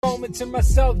moment to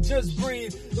myself, just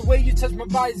breathe. The way you touch my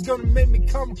body's gonna make me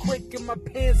come quick in my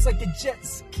pants like a jet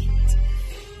ski.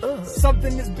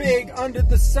 Something is big under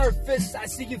the surface. I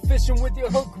see you fishing with your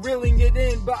hook, reeling it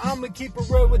in, but I'ma keep it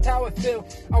real with how I feel.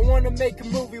 I wanna make a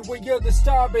movie where you're the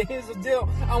star, but here's the deal.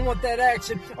 I want that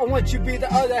action. I want you to be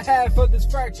the other half of this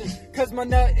fraction, cause my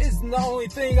nut isn't the only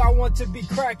thing I want to be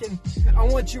cracking. I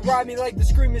want you ride me like the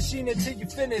Scream Machine until you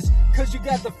finish, cause you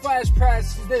got the flash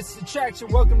pass for this attraction.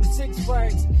 Welcome to Six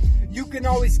Flags. You can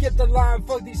always skip the line,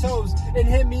 fuck these hoes, and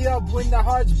hit me up when the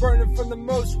heart's burning from the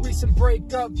most recent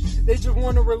breakup. They just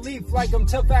want a relief like I'm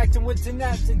tough acting with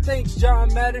tenacity. Thanks,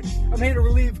 John Madden. I'm here to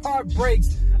relieve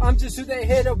heartbreaks. I'm just who they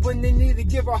hit up when they need to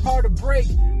give a heart a break.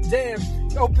 Damn,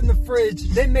 open the fridge,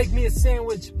 they make me a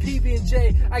sandwich.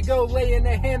 PB&J, I go lay in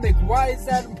a hammock. Why is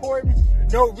that important?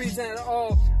 No reason at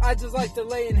all. I just like to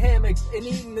lay in hammocks and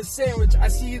eating the sandwich. I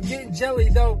see you getting jelly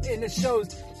though, and it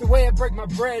shows the way I break my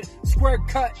bread. Square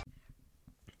cut.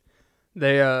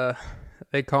 They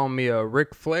call me a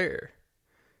Ric Flair,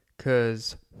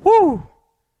 cause whoo,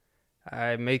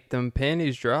 I make them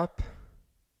panties drop,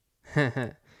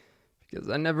 because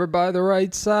I never buy the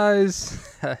right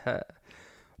size.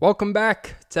 Welcome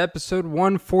back to episode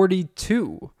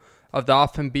 142 of the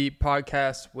Off and Beat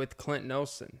podcast with Clint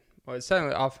Nelson. Well, it's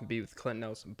technically Off and Beat with Clint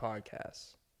Nelson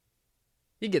podcast.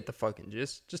 You get the fucking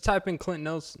gist. Just type in Clint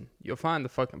Nelson. You'll find the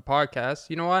fucking podcast.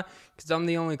 You know why? Because I'm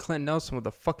the only Clint Nelson with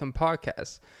a fucking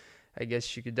podcast. I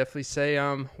guess you could definitely say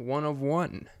I'm one of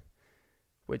one,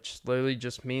 which literally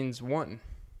just means one.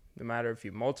 No matter if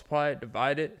you multiply it,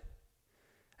 divide it.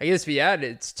 I guess if you add it,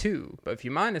 it's 2. But if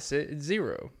you minus it, it's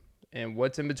 0. And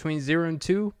what's in between 0 and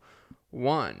 2?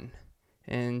 1.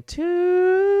 And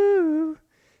 2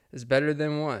 is better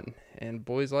than 1. And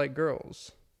boys like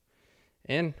girls.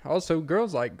 And also,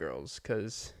 girls like girls,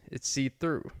 because it's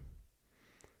see-through.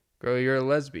 Girl, you're a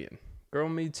lesbian. Girl,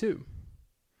 me too.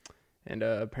 And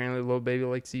apparently, Lil Baby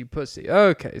likes to eat pussy.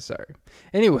 Okay, sorry.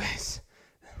 Anyways,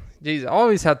 geez, I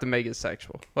always have to make it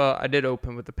sexual. Well, I did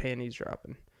open with the panties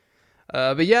dropping.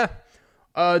 But yeah,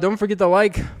 don't forget to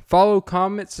like, follow,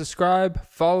 comment, subscribe,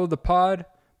 follow the pod.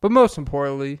 But most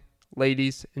importantly,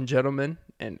 ladies and gentlemen,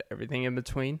 and everything in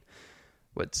between,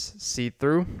 what's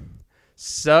see-through?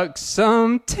 Suck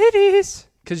some titties.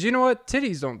 Because you know what?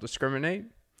 Titties don't discriminate.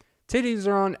 Titties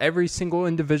are on every single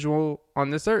individual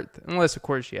on this earth. Unless, of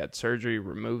course, you had surgery,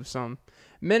 remove some.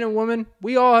 Men and women,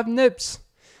 we all have nips.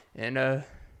 And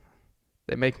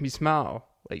they make me smile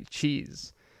like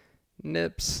cheese.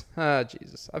 Nips. Ah,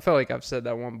 Jesus. I feel like I've said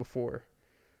that one before.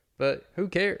 But who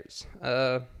cares?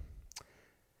 But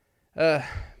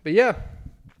yeah.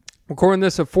 Recording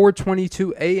this at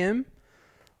 4:22 a.m.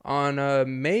 on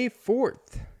May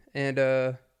 4th,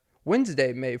 and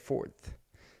Wednesday, May 4th.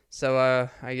 So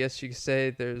I guess you could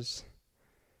say there's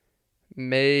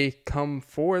May come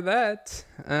for that.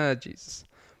 Jesus.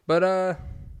 But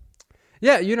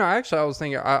yeah, you know, actually I was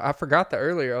thinking, I forgot that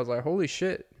earlier. I was like, holy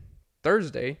shit,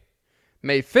 Thursday,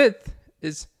 May 5th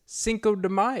is Cinco de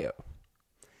Mayo.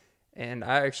 And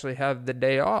I actually have the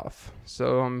day off.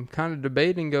 So I'm kind of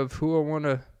debating of who I want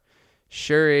to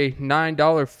share a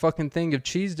 $9 fucking thing of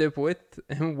cheese dip with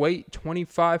and wait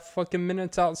 25 fucking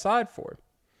minutes outside for.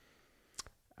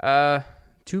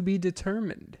 To be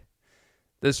determined.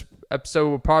 This episode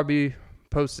will probably be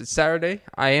posted Saturday.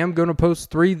 I am going to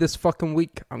post 3 this fucking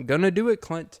week. I'm going to do it,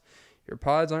 Clint. Your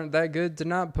pods aren't that good to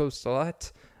not post a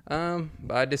lot.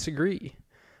 But I disagree.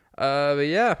 But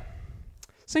yeah.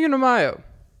 Cinco de Mayo.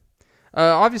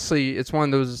 Obviously, it's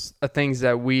one of those things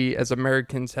that we as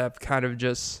Americans have kind of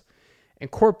just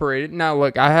incorporated. Now,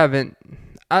 look, I've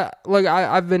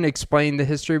been explained the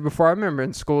history before. I remember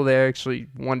in school they actually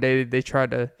one day they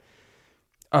tried to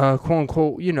quote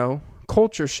unquote, you know,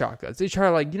 culture shock us. They try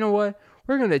like, you know what?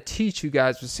 We're gonna teach you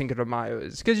guys what Cinco de Mayo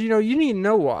is, because you know you need to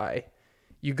know why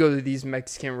you go to these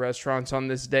Mexican restaurants on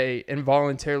this day and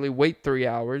voluntarily wait 3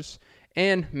 hours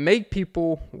and make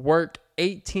people work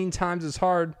 18 times as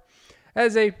hard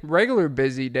as a regular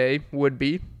busy day would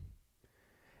be.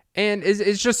 And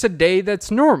it's just a day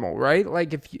that's normal, right?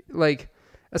 Like if you, like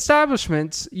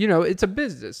establishments, you know, it's a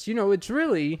business. You know, it's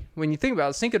really, when you think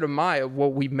about Cinco de Mayo,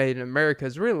 what we've made in America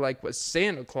is really like what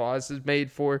Santa Claus has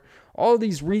made for all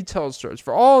these retail stores,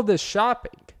 for all this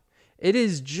shopping. It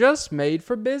is just made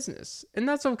for business. And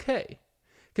that's okay.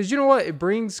 Because you know what? It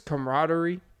brings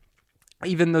camaraderie.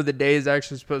 Even though the day is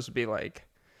actually supposed to be like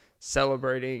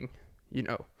celebrating, you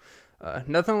know,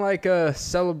 nothing like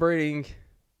celebrating,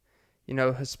 you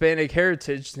know, Hispanic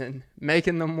heritage than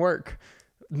making them work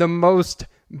the most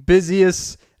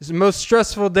busiest, most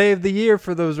stressful day of the year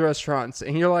for those restaurants.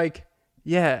 And you're like,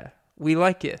 yeah, we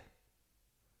like you.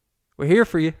 We're here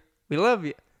for you. We love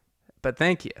you. but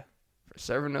thank you for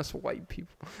serving us white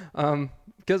people.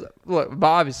 Because look, but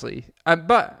obviously,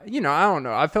 but you know, I don't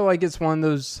know. I feel like it's one of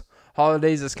those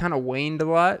holidays that's kind of waned a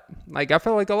lot. Like I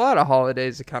feel like a lot of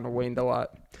holidays have kind of waned a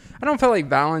lot. I don't feel like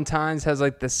Valentine's has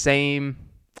like the same.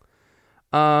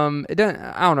 It doesn't.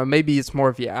 I don't know. Maybe it's more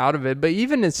if you're out of it. But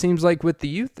even it seems like with the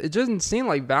youth, it doesn't seem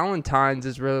like Valentine's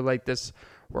is really like this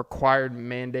required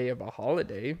mandate of a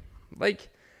holiday. Like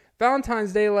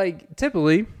Valentine's Day, like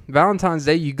typically Valentine's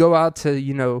Day, you go out to,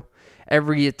 you know,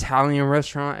 every Italian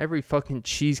restaurant, every fucking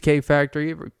Cheesecake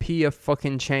Factory, every Pia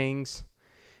fucking Chang's,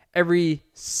 every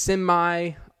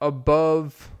semi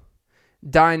above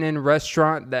dine-in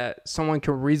restaurant that someone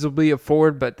can reasonably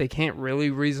afford, but they can't really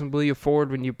reasonably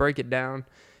afford when you break it down.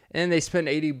 And they spend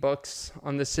 $80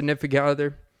 on the significant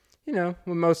other. You know,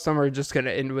 when most of them are just going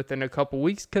to end within a couple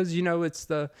weeks because, you know, it's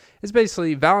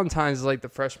basically Valentine's is like the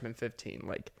freshman 15.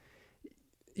 Like,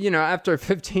 you know, after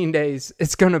 15 days,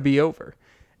 it's going to be over.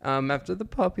 After the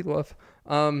puppy love.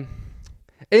 And,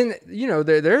 you know,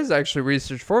 there's actually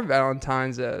research for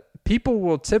Valentine's that people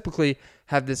will typically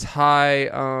have this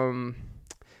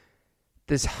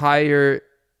higher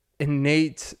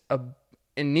innate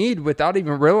need without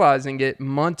even realizing it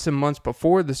months and months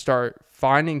before the start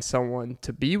finding someone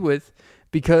to be with,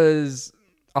 because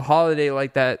a holiday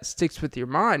like that sticks with your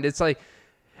mind. It's like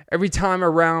every time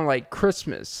around like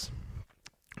Christmas,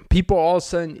 people all of a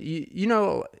sudden, you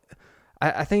know,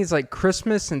 I think it's like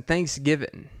Christmas and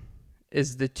Thanksgiving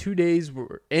is the 2 days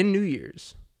and New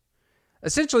Year's,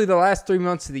 essentially the last 3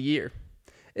 months of the year,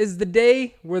 is the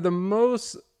day where the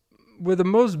most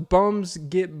bums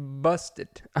get busted.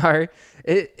 All right,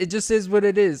 it just is what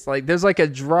it is. Like there's like a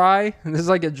dry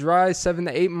 7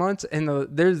 to 8 months, and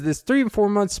there's this 3 and 4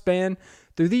 month span.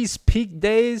 Through these peak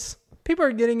days, people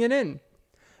are getting it in.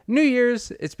 New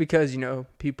Year's, it's because, you know,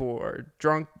 people are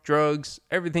drunk, drugs,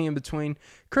 everything in between.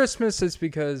 Christmas, it's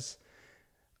because,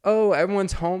 oh,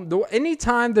 everyone's home.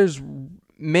 Anytime there's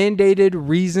mandated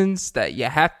reasons that you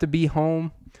have to be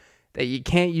home, that you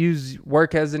can't use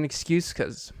work as an excuse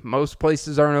because most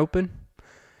places aren't open,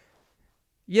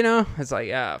 you know, it's like,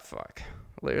 fuck,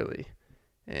 literally.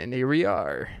 And here we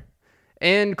are.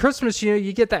 And Christmas, you know,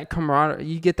 you get that camaraderie,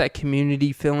 you get that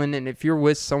community feeling. And if you're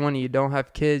with someone and you don't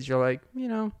have kids, you're like, you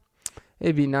know,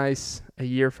 it'd be nice a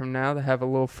year from now to have a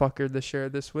little fucker to share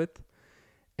this with.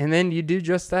 And then you do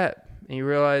just that. And you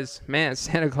realize, man,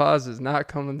 Santa Claus is not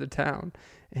coming to town.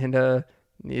 And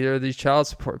neither are these child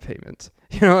support payments.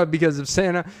 You know, because of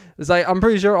Santa, it's like, I'm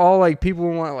pretty sure all like people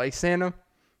want like Santa,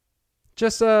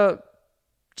 just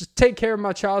take care of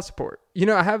my child support. You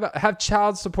know, have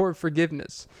child support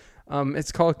forgiveness.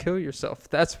 It's called Kill Yourself.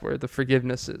 That's where the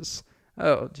forgiveness is.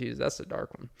 Oh, geez, that's a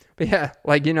dark one. But yeah,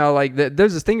 like, you know, like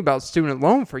there's this thing about student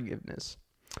loan forgiveness.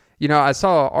 You know, I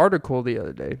saw an article the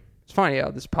other day. It's funny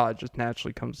how this pod just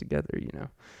naturally comes together, you know.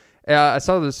 I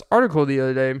saw this article the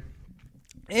other day,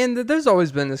 and there's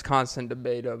always been this constant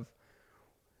debate of,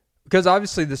 because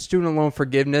obviously the student loan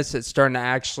forgiveness is starting to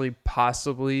actually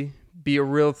possibly be a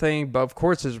real thing, but of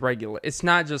course it's regular. It's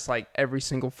not just like every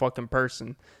single fucking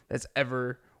person that's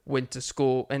ever went to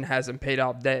school and hasn't paid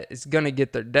off debt is going to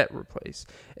get their debt replaced.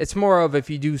 It's more of if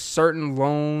you do certain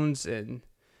loans and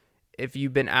if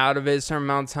you've been out of it a certain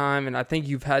amount of time, and I think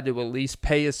you've had to at least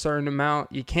pay a certain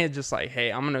amount, you can't just like,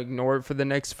 hey, I'm going to ignore it for the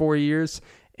next 4 years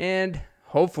and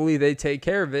hopefully they take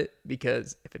care of it,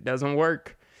 because if it doesn't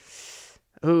work,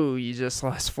 ooh, you just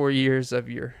lost 4 years of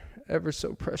your ever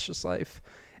so precious life.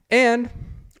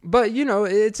 But you know,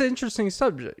 it's an interesting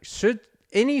subject. Should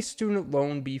any student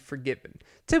loan be forgiven?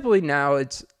 Typically now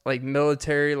it's like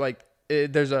military, like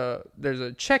there's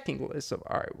a checking list of,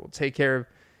 all right, we'll take care of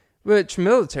which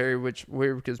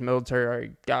weird because military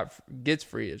already gets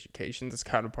free education. That's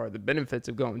kind of part of the benefits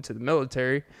of going to the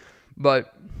military.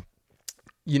 But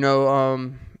you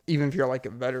know, even if you're like a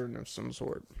veteran of some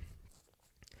sort,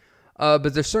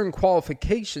 but there's certain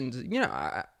qualifications. You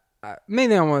know, main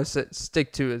thing I want to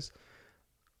stick to is,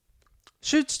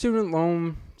 should student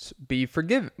loans be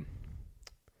forgiven?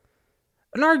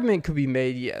 An argument could be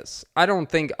made, yes. I don't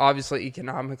think, obviously,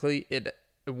 economically, it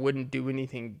wouldn't do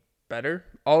anything better.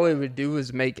 All it would do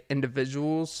is make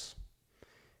individuals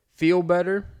feel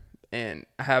better and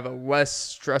have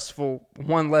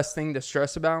one less thing to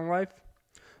stress about in life.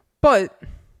 But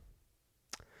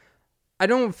I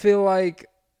don't feel like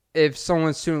if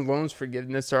someone's student loans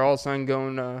forgiveness, they're all of a sudden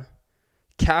going to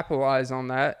capitalize on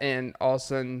that, and all of a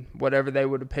sudden whatever they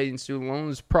would have paid in student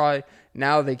loans, probably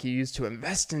now they could use to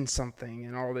invest in something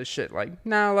and all this shit. Like,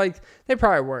 now, like, they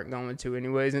probably weren't going to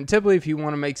anyways. And typically if you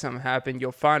want to make something happen,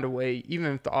 you'll find a way, even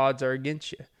if the odds are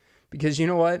against you. Because you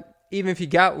know what? Even if you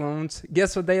got loans,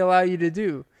 guess what they allow you to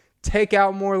do? Take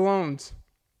out more loans.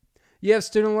 You have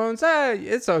student loans?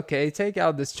 It's okay. Take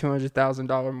out this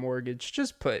 $200,000 mortgage.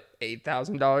 Just put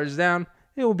 $8,000 down.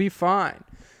 It will be fine.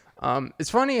 It's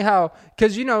funny how,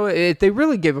 because, if they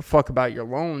really give a fuck about your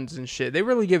loans and shit, they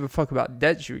really give a fuck about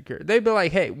debt you incur. They'd be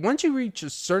like, hey, once you reach a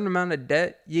certain amount of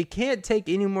debt, you can't take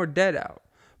any more debt out.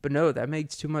 But no, that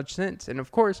makes too much sense. And of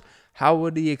course, how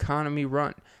would the economy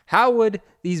run? How would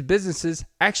these businesses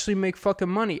actually make fucking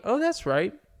money? Oh, that's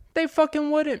right. They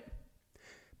fucking wouldn't.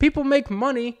 People make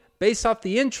money based off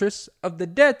the interest of the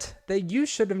debt that you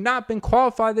should have not been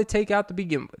qualified to take out to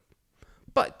begin with.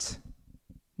 But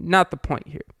not the point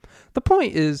here. The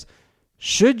point is,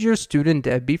 should your student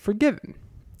debt be forgiven?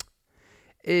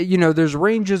 There's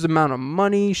ranges amount of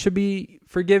money should be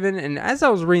forgiven. And as I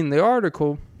was reading the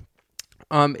article,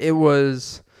 it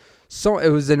was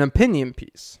an opinion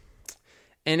piece.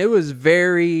 And it was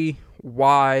very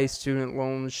why student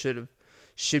loans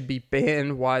should be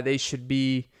banned, why they should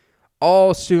be,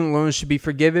 all student loans should be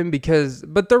forgiven,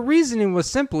 but the reasoning was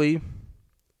simply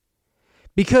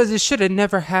because it should have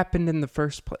never happened in the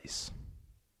first place.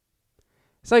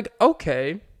 It's like,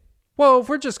 okay, well, if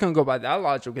we're just going to go by that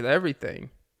logic with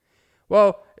everything,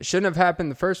 well, it shouldn't have happened in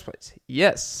the first place.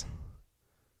 Yes,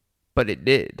 but it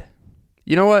did.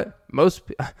 You know what?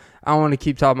 I don't want to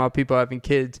keep talking about people having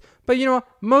kids, but you know what?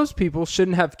 Most people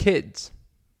shouldn't have kids,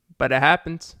 but it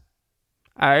happens.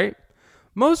 All right?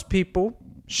 Most people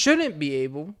shouldn't be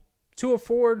able to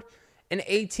afford an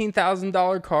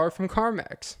 $18,000 car from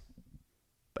CarMax,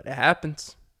 but it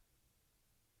happens.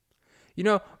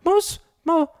 No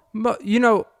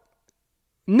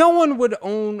one would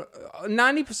own,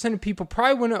 90% of people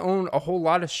probably wouldn't own a whole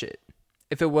lot of shit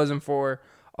if it wasn't for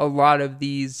a lot of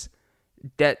these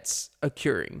debts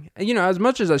occurring. And, as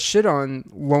much as I shit on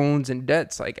loans and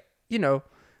debts,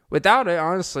 without it,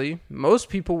 honestly, most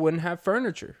people wouldn't have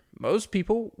furniture. Most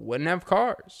people wouldn't have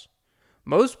cars.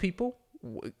 Most people,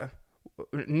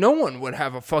 no one would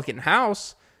have a fucking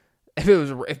house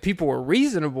if people were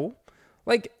reasonable.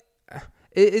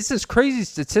 It's this crazy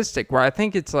statistic where I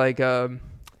think it's like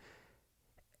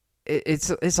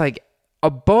it's like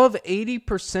above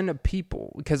 80% of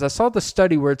people, because I saw the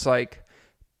study where it's like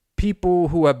people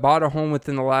who have bought a home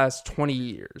within the last 20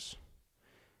 years.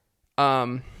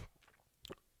 And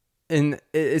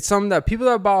it's something that people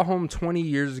that bought a home 20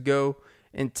 years ago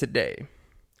and today,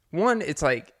 one, it's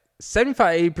like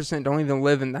 75-80% don't even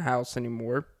live in the house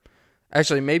anymore.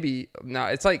 Actually, maybe no,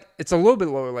 it's a little bit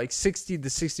lower, like 60 to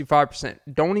 65%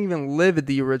 don't even live at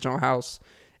the original house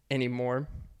anymore.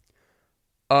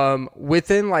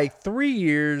 Within like 3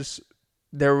 years,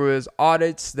 there was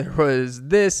audits, there was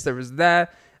this, there was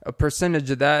that, a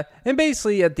percentage of that, and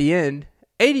basically at the end,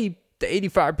 80 to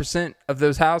 85% of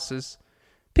those houses,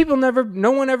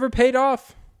 no one ever paid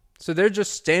off. So they're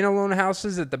just standalone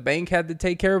houses that the bank had to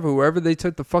take care of, whoever they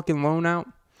took the fucking loan out.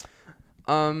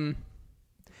 And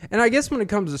I guess when it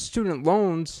comes to student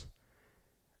loans,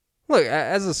 look,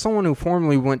 as someone who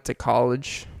formerly went to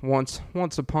college once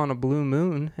upon a blue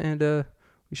moon, and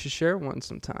we should share one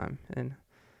sometime, and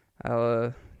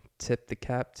I'll tip the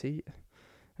cap to you.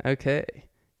 Okay,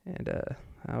 and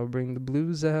I'll bring the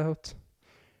blues out,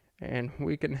 and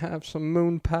we can have some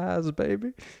moon pies,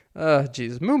 baby.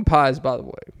 Jesus, moon pies, by the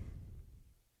way.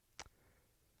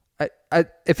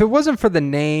 If it wasn't for the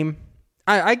name,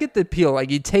 I get the appeal. Like,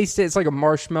 you taste it, it's like a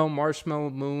marshmallow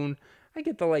moon. I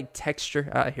get the,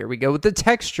 texture. Here we go with the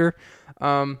texture.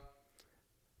 But,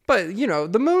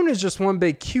 the moon is just one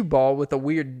big cue ball with a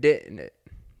weird dent in it.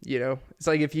 It's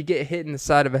like if you get hit in the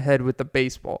side of a head with a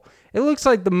baseball. It looks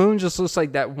like the moon just looks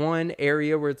like that one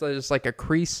area where it's just like a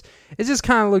crease. It just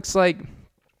kind of looks like,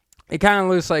 it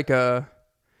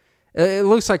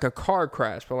looks like a car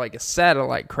crash, but like a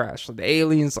satellite crash. So the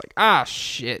aliens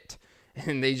shit.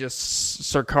 And they just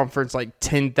circumference like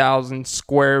 10,000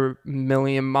 square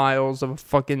million miles of a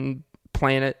fucking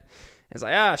planet. It's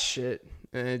like, shit.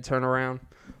 And they turn around.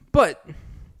 But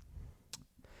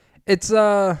it's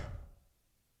a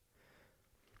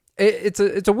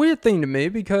weird thing to me,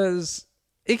 because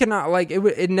it cannot,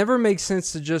 it never makes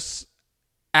sense to just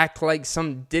act like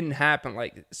something didn't happen.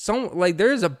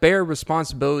 There is a bare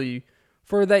responsibility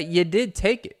for that you did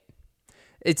take it.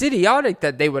 It's idiotic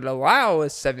that they would allow a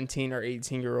 17 or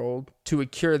 18-year-old to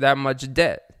accrue that much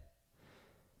debt.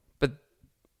 But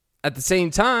at the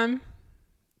same time,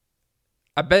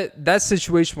 I bet that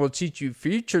situation will teach you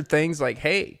future things like,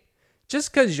 hey,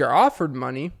 just because you're offered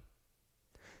money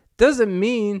doesn't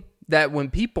mean that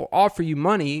when people offer you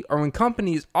money, or when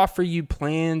companies offer you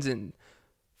plans and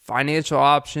financial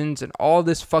options and all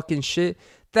this fucking shit,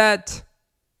 that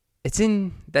It's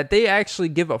in that they actually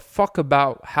give a fuck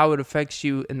about how it affects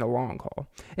you in the long haul.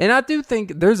 And I do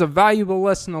think there's a valuable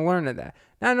lesson to learn in that.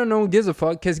 Now, I don't know who gives a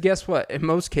fuck, because guess what? In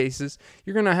most cases,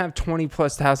 you're going to have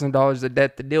 $20,000+ of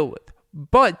debt to deal with.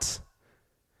 But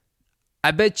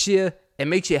I bet you it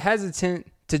makes you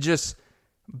hesitant to just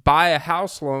buy a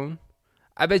house loan.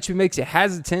 I bet you it makes you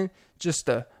hesitant just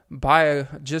to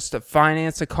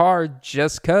finance a car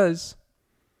just because.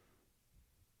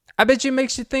 I bet you it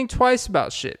makes you think twice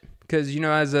about shit. Because,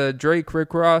 as Drake,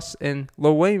 Rick Ross, and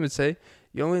Lil Wayne would say,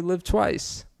 you only live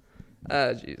twice.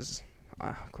 Jesus.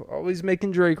 Always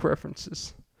making Drake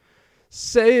references.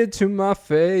 Say it to my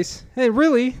face. Hey,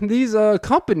 really, these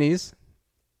companies,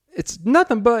 it's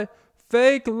nothing but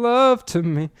fake love to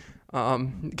me.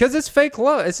 Because it's fake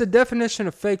love. It's a definition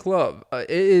of fake love. It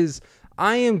is,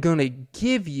 I am going to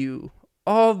give you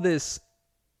all this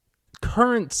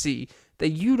currency that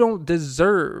you don't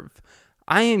deserve.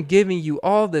 I am giving you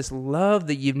all this love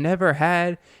that you've never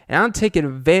had, and I'm taking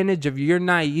advantage of your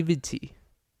naivety.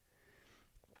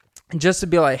 Just to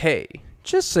be like, hey,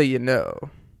 just so you know,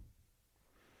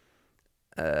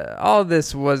 all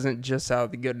this wasn't just out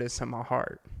of the goodness of my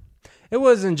heart. It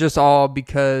wasn't just all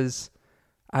because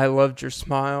I loved your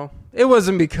smile. It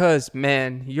wasn't because,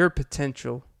 man, your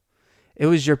potential. It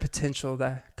was your potential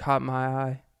that caught my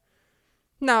eye.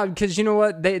 No, because you know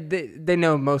what? They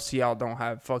know most of y'all don't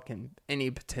have fucking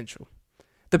any potential.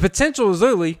 The potential is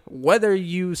literally whether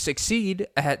you succeed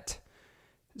at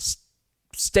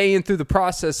staying through the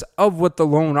process of what the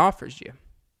loan offers you.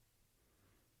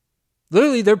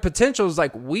 Literally, their potential is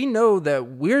like, we know that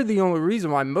we're the only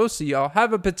reason why most of y'all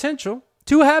have a potential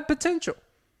to have potential.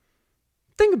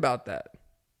 Think about that.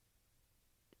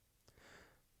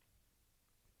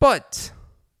 But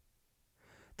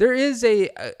there is a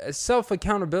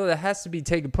self-accountability that has to be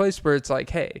taking place where it's like,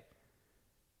 hey,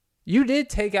 you did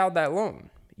take out that loan.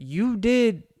 You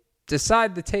did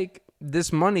decide to take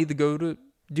this money to go to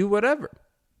do whatever.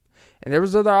 And there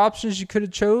was other options you could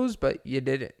have chose, but you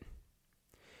didn't.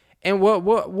 And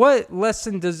what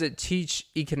lesson does it teach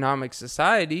economic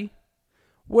society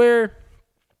where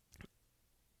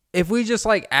if we just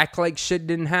act like shit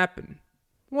didn't happen?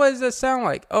 What does that sound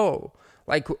like? Oh,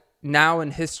 like now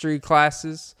in history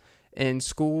classes in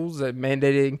schools that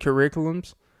mandated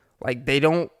curriculums, they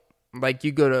don't,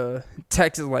 you go to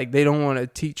Texas, they don't want to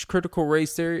teach critical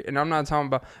race theory. And I'm not talking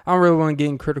about, I don't really want to get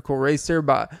in critical race theory,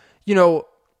 but,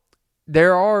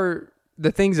 there are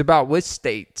the things about which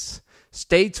states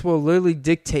will literally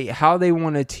dictate how they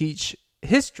want to teach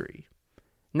history.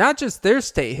 Not just their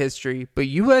state history, but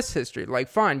U.S. history.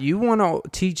 Fine, you want to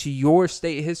teach your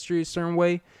state history a certain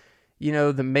way,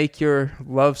 to make your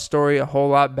love story a whole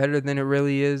lot better than it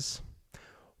really is.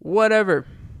 Whatever.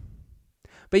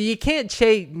 But you can't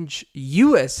change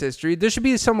U.S. history. There should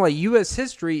be something like U.S.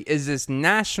 history is this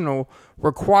national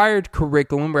required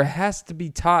curriculum where it has to be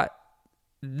taught.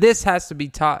 This has to be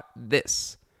taught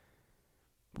this.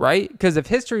 Right? Because if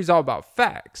history is all about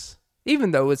facts,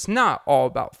 even though it's not all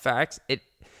about facts, it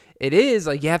is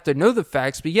you have to know the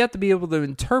facts, but you have to be able to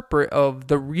interpret of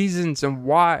the reasons and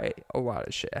why a lot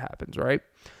of shit happens, right?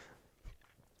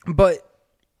 But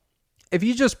if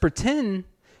you just pretend,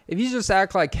 if you just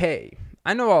act like, hey,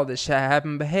 I know all this shit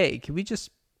happened, but hey, can we just,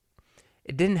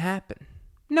 it didn't happen.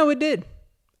 No, it did.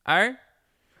 All right?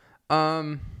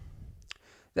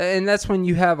 And that's when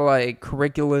you have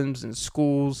curriculums and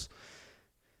schools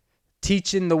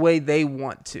teaching the way they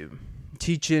want to.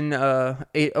 Teaching,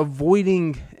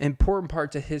 avoiding important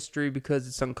parts of history because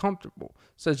it's uncomfortable,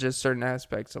 such as certain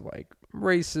aspects of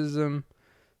racism,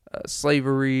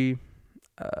 slavery.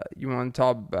 You want to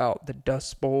talk about the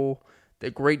Dust Bowl,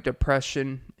 the Great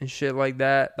Depression, and shit like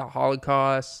that. The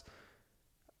Holocaust.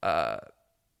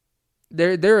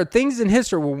 There are things in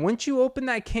history where once you open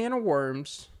that can of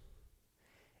worms,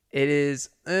 it is.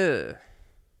 And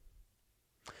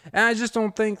I just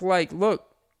don't think look.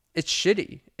 It's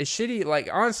shitty. It's shitty.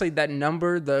 Honestly, that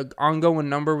number, the ongoing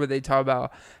number where they talk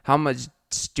about how much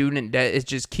student debt, it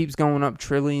just keeps going up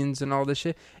trillions and all this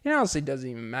shit. It honestly doesn't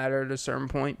even matter at a certain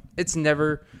point. It's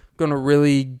never going to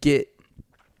really get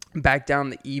back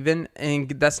down to even. And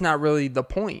that's not really the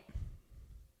point.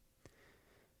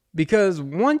 Because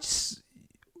here's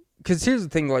the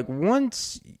thing,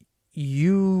 once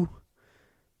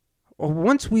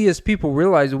we as people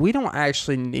realize we don't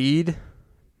actually need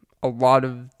a lot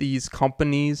of these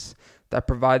companies that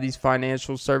provide these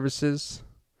financial services.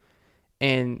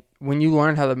 And when you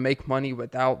learn how to make money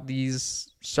without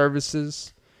these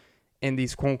services and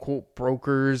these quote unquote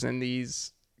brokers and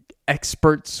these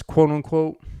experts, quote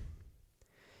unquote,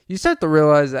 you start to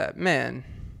realize that, man,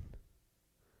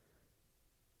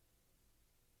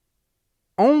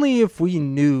 only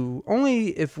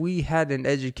if we had an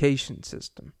education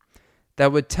system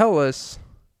that would tell us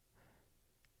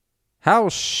how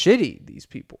shitty these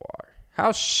people are,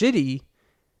 how shitty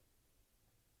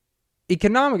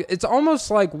economic. It's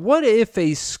almost like, what if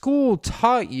a school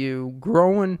taught you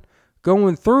going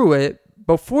through it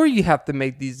before you have to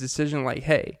make these decisions, like,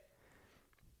 hey,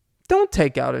 don't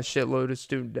take out a shitload of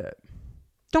student debt.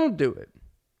 Don't do it.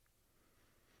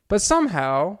 But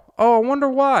somehow, I wonder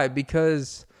why.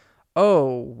 Because,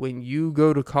 when you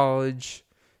go to college,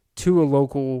 to a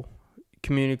local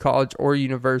community college or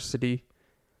university,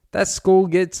 that school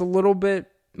gets a little bit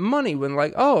money when,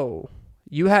 like,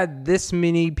 you had this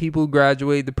many people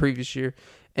graduate the previous year,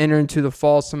 enter into the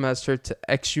fall semester to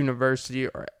X university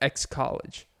or X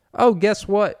college. Oh, guess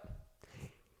what?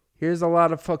 Here's a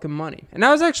lot of fucking money. And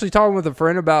I was actually talking with a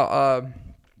friend about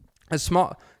a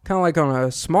small, kind of like on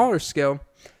a smaller scale,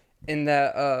 in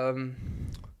that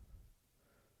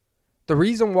the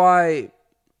reason why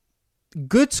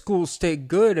good schools stay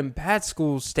good and bad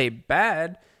schools stay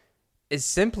bad is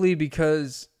simply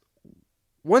because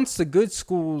when good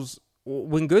schools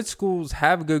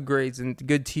have good grades and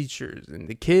good teachers and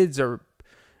the kids are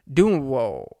doing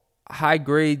well, high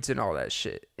grades and all that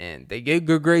shit, and they get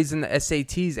good grades in the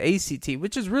SATs, ACT,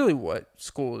 which is really what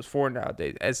school is for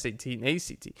nowadays, SAT and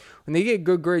ACT. When they get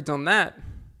good grades on that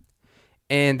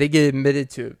and they get admitted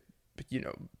to,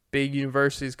 big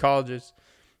universities, colleges,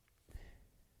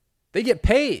 they get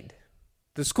paid.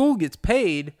 The school gets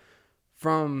paid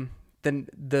from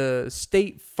the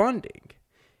state funding.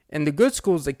 And the good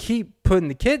schools that keep putting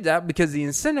the kids out, because the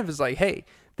incentive is like, hey,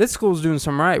 this school's doing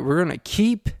something right. We're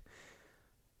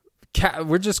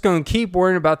just going to keep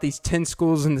worrying about these 10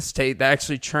 schools in the state that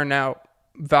actually churn out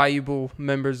valuable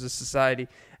members of society.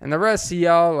 And the rest of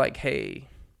y'all, like, hey,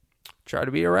 try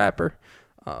to be a rapper.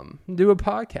 Do a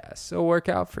podcast. It'll work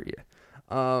out for you.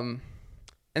 And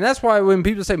that's why when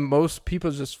people say most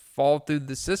people just fall through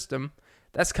the system,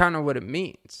 that's kind of what it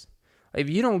means. If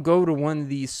you don't go to one of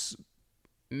these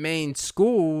main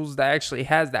schools that actually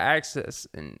has the access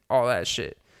and all that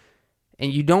shit,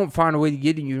 and you don't find a way to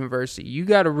get to university, you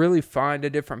got to really find a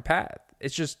different path.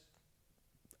 It's just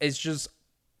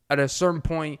at a certain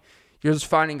point, you're just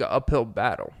finding an uphill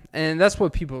battle. And that's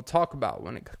what people talk about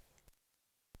when it comes.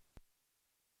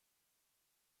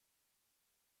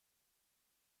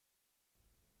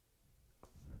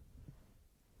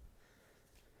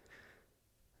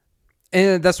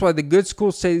 And that's why the good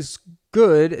school stays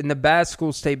good and the bad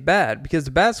school stay bad. Because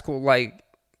the bad school, like,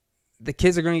 the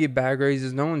kids are going to get bad grades.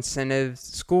 There's no incentive.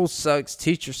 School sucks.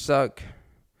 Teachers suck.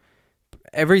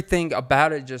 Everything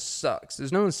about it just sucks.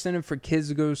 There's no incentive for kids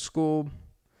to go to school.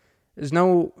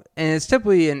 And it's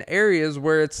typically in areas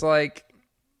where it's like,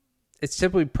 it's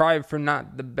typically private for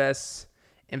not the best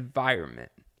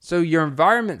environment. So your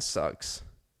environment sucks.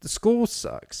 The school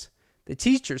sucks. The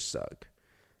teachers suck.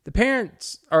 The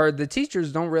parents or the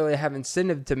teachers don't really have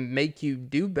incentive to make you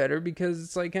do better, because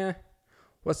it's like,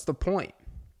 what's the point?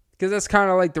 Because that's kind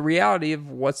of like the reality of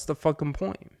what's the fucking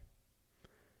point.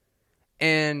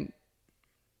 And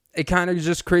it kind of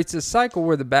just creates a cycle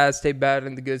where the bad stay bad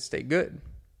and the good stay good.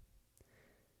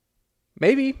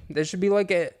 Maybe there should be like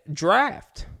a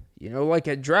draft, like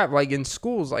a draft, like in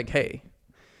schools, like, hey,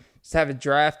 just have a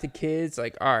draft of kids,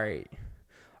 like, all right,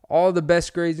 all the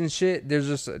best grades and shit, there's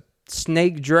just a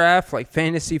snake draft, like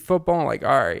fantasy football, like,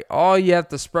 all right, all you have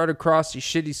to spread across these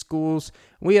shitty schools.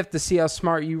 We have to see how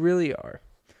smart you really are.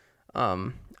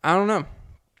 I don't know.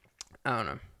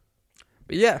 But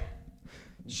yeah,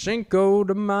 Cinco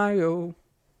de Mayo.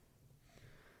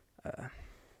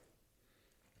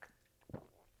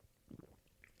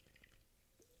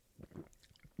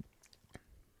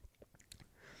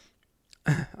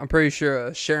 I'm pretty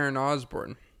sure Sharon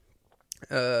Osbourne,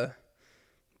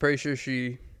 pretty sure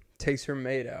she takes her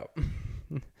maid out.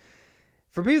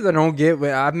 For people that don't get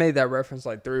it, I've made that reference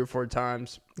like 3 or 4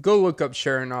 times. Go look up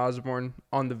Sharon Osbourne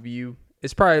on The View.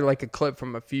 It's probably like a clip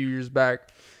from a few years back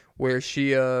where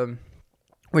she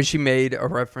when she made a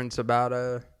reference about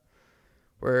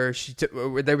where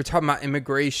they were talking about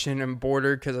immigration and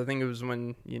border, because I think it was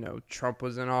when Trump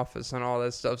was in office and all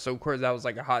that stuff. So of course that was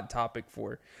like a hot topic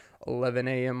for 11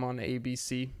 a.m. on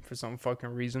ABC for some fucking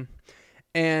reason.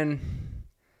 And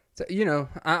so,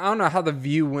 I don't know how The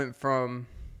View went from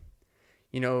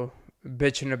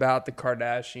bitching about the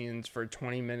Kardashians for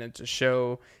 20 minutes a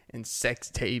show and sex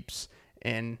tapes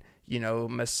and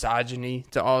misogyny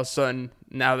to all of a sudden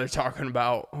now they're talking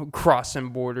about crossing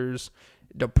borders,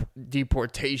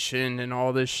 deportation and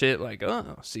all this shit. Like,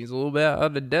 seems a little bit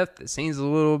out of depth. It seems a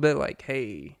little bit like,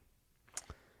 hey,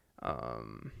 I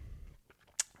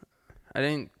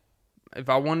didn't if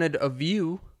I wanted a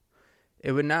view,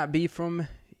 it would not be from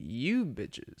you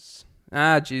bitches.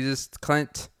 Jesus,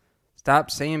 Clint,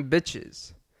 stop saying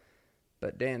bitches.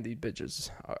 But damn, these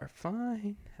bitches are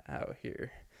fine out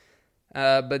here.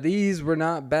 But these were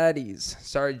not baddies.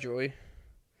 Sorry, Joy.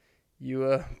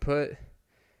 You put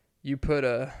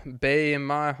a bay in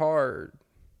my heart.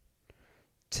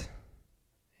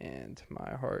 And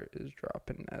my heart is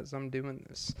dropping as I'm doing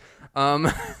this.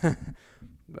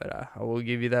 But I will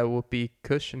give you that whoopee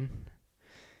cushion.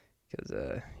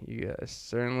 Because you guys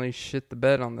certainly shit the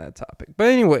bed on that topic. But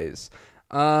anyways.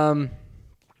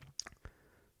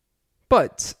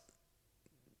 But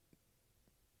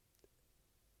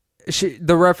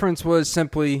the reference was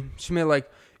simply, she made like,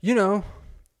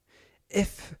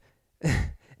 if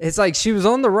it's like she was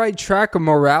on the right track of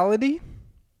morality,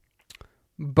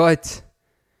 but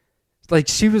like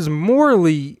she was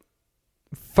morally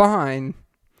fine,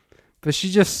 but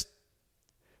she just,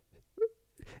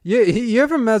 you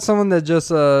ever met someone that just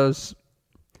they're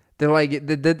like,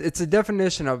 it's a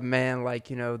definition of man, like,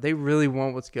 they really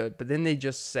want what's good, but then they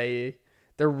just say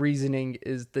their reasoning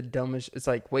is the dumbest. It's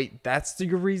like, wait, that's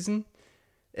your reason?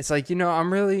 It's like,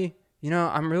 I'm really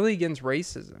against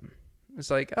racism.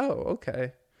 It's like, oh,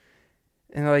 okay.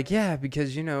 And like, yeah,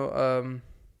 because,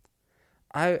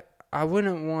 I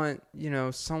wouldn't want,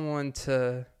 someone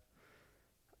to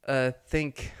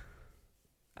think,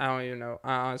 I don't even know.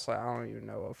 Honestly, I don't even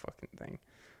know a fucking thing.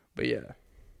 But yeah.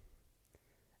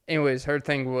 Anyways, her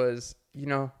thing was,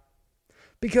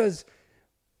 because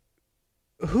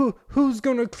who's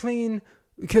gonna clean?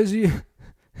 Because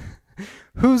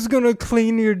who's gonna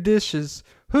clean your dishes?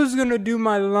 Who's gonna do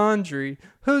my laundry?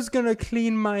 Who's gonna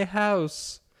clean my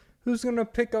house? Who's gonna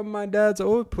pick up my dad's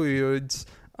opioids?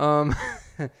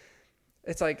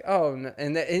 It's like, oh, no.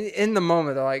 And in the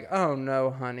moment, they're like, oh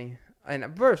no, honey.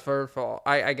 And first of all,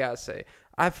 I gotta say,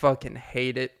 I fucking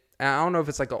hate it. I don't know if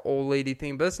it's like an old lady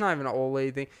thing, but it's not even an old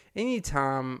lady thing.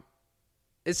 Anytime,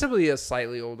 it's simply a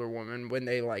slightly older woman when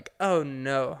they like, oh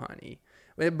no, honey.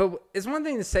 But it's one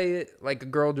thing to say it like a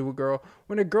girl to a girl.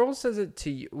 When a girl says it to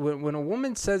you, when a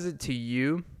woman says it to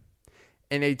you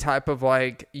in a type of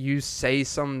like, you say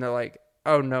something that like,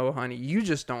 oh no, honey, you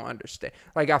just don't understand.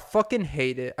 Like, I fucking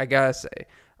hate it. I gotta say,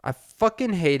 I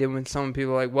fucking hate it when some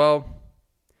people are like, well,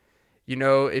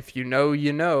 if you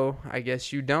know, I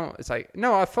guess you don't. It's like,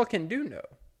 no, I fucking do know.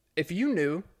 If you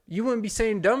knew, you wouldn't be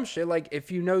saying dumb shit like,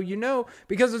 if you know,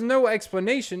 because there's no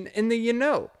explanation in the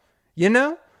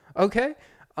okay?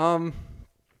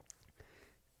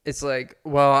 It's like,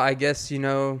 well, I guess,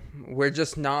 we're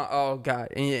just not, oh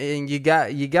God. And you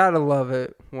gotta love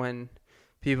it when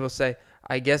people say,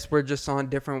 I guess we're just on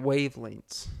different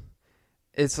wavelengths.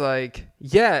 It's like,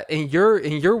 yeah, and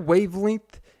your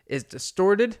wavelength is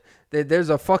distorted. There's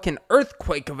a fucking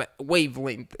earthquake of a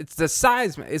wavelength. It's the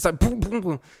seismic. It's like boom, boom,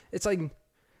 boom. It's like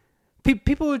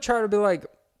people who try to be like,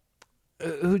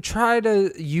 who try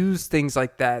to use things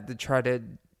like that to try to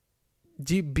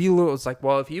belittle. It's like,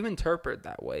 well, if you interpret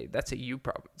that way, that's a you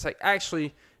problem. It's like,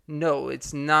 actually, no,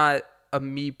 it's not a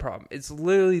me problem. It's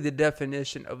literally the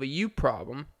definition of a you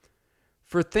problem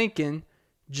for thinking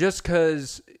just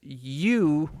because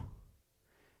you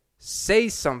say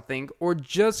something or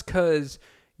just because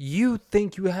you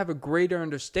think you have a greater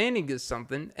understanding of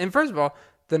something. And first of all,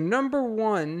 the number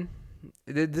one,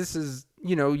 this is,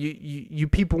 you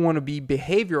people want to be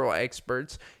behavioral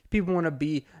experts. People want to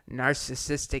be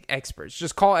narcissistic experts.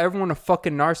 Just call everyone a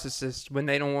fucking narcissist when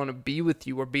they don't want to be with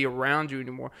you or be around you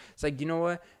anymore. It's like, you know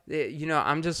what?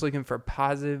 I'm just looking for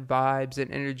positive vibes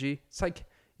and energy. It's like,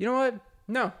 you know what?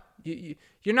 No,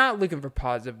 you're not looking for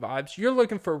positive vibes. You're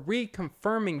looking for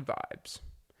reconfirming vibes.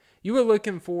 You were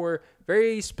looking for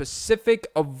very specific,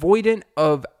 avoidant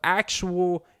of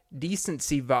actual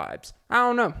decency vibes. I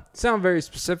don't know. Sound very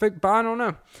specific, but I don't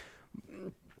know.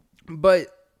 But,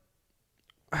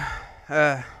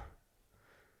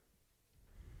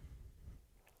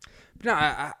 no,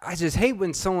 I just hate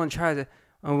when someone tries to,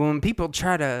 when people,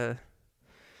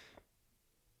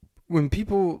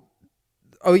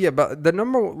 oh yeah, but the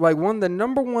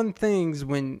number one things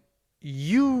when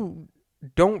you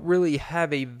don't really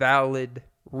have a valid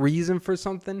reason for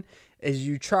something is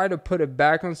you try to put it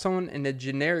back on someone in a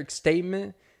generic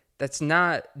statement that's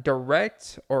not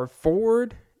direct or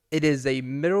forward. It is a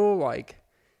middle, like,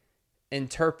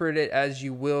 interpret it as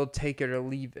you will, take it or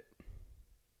leave it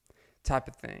type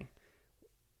of thing.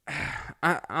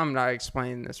 I'm not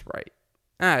explaining this right.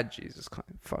 Jesus,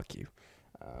 fuck you.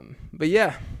 But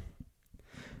yeah.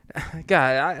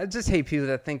 God, I just hate people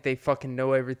that think they fucking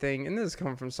know everything. And this is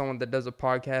coming from someone that does a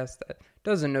podcast that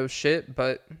doesn't know shit,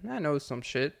 but I know some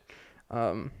shit.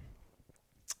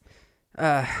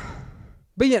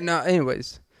 But yeah, no,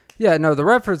 anyways. Yeah, no, the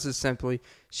reference is simply,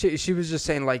 she was just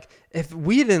saying, like, if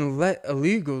we didn't let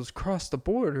illegals cross the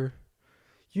border,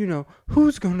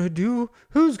 who's gonna do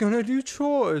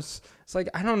chores? It's like,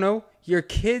 I don't know, your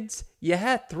kids, you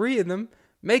had 3 of them,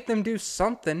 make them do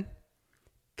something.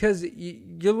 Because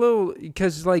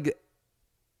like,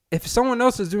 if someone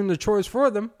else is doing the chores for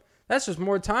them, that's just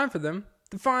more time for them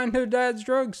to find their dad's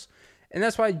drugs. And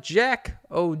that's why Jack,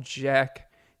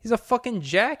 he's a fucking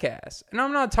jackass. And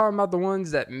I'm not talking about the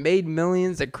ones that made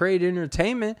millions, that create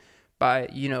entertainment by,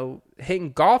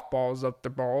 hitting golf balls up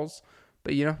their balls.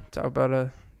 But, talk about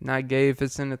a not gay if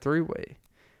it's in a 3-way.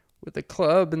 With a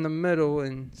club in the middle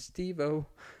and Steve-O.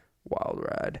 Wild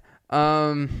ride.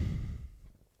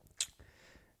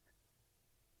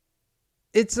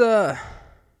 It's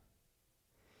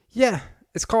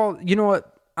it's called, you know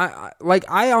what?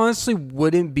 I honestly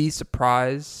wouldn't be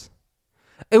surprised.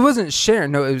 It wasn't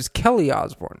Sharon. No, it was Kelly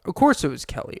Osbourne. Of course it was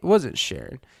Kelly. It wasn't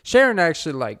Sharon. Sharon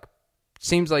actually,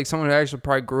 seems like someone who actually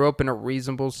probably grew up in a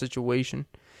reasonable situation.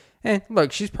 And,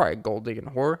 look, she's probably a gold digging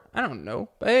whore. I don't know.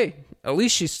 But, hey, at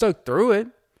least she stuck through it.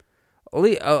 At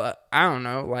least, I don't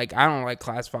know. I don't like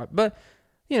Classified. But,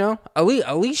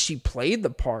 at least she played the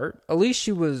part. At least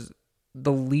she was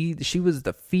the lead. She was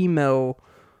the female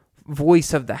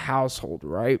voice of the household,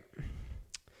 right?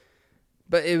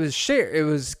 But it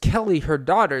was Kelly, her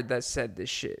daughter, that said this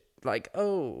shit.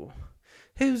 Oh,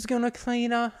 who's gonna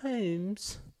clean our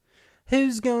homes?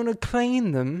 Who's gonna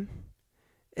clean them?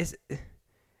 It's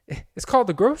called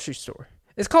the grocery store.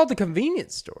 It's called the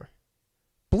convenience store.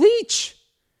 Bleach.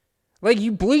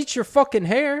 You bleach your fucking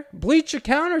hair. Bleach your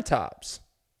countertops.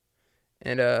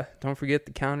 And don't forget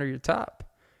to counter your top.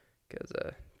 Because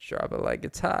drop it like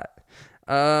it's hot.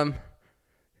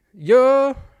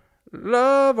 Your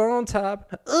love on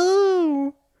top.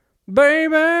 Ooh,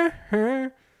 baby.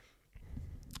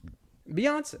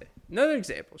 Beyonce. Another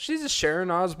example. She's a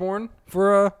Sharon Osbourne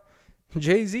for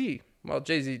Jay-Z. Well,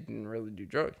 Jay-Z didn't really do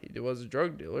drugs. He was a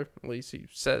drug dealer. At least he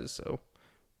says so.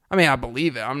 I mean, I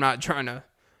believe it. I'm not trying to.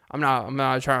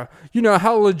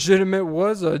 How legitimate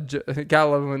was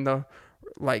Gallo and the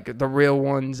real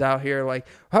ones out here?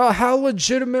 How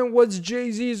legitimate was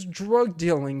Jay-Z's drug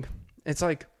dealing? It's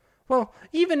well,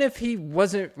 even if he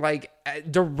wasn't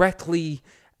directly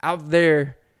out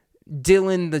there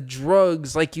dealing the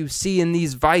drugs like you see in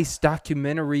these Vice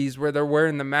documentaries where they're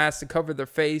wearing the mask to cover their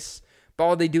face, but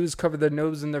all they do is cover their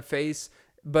nose and their face,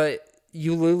 but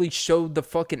you literally showed the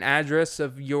fucking address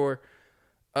of your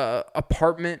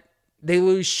apartment. They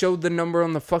literally showed the number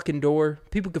on the fucking door.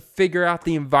 People could figure out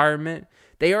the environment.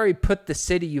 They already put the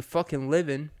city you fucking live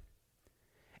in.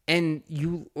 And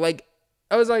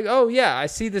I was like, oh yeah, I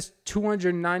see this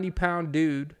 290-pound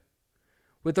dude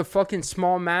with a fucking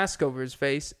small mask over his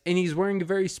face, and he's wearing a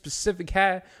very specific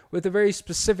hat with a very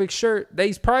specific shirt that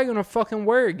he's probably going to fucking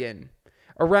wear again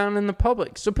around in the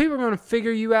public. So people are going to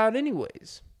figure you out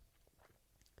anyways.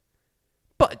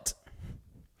 But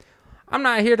I'm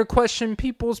not here to question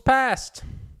people's past.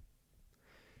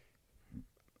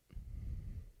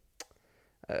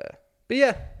 But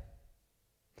yeah.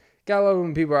 Got a lot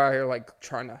of people out here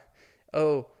trying to,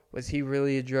 oh, was he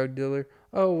really a drug dealer?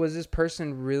 Oh, was this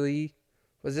person really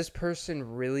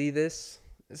this?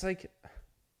 It's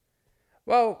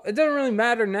well, it doesn't really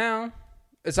matter now.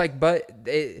 It's but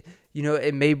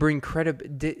it may bring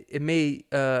it may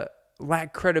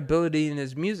lack credibility in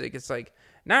his music. It's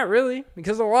not really,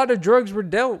 because a lot of drugs were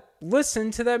dealt.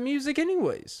 Listen to that music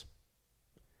anyways.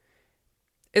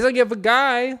 It's if a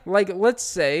guy, let's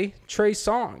say, Trey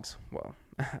Songz. Well,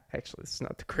 actually, it's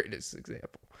not the greatest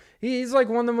example. He's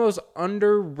one of the most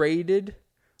underrated,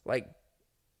 a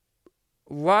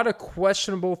lot of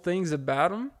questionable things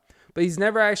about him, but he's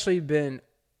never actually been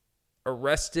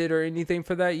arrested or anything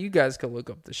for that. You guys can look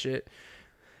up the shit.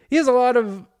 He has a lot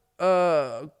of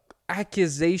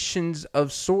accusations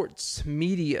of sorts,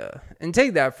 media, and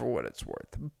take that for what it's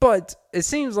worth. But it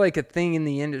seems like a thing in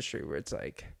the industry where it's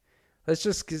let's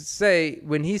just say,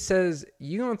 when he says,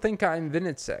 you don't think I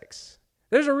invented sex,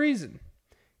 there's a reason.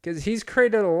 Because he's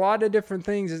created a lot of different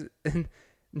things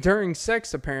during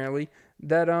sex, apparently,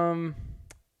 that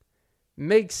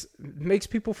makes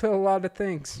people feel a lot of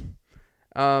things.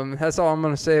 That's all I'm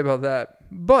going to say about that.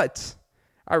 But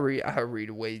I read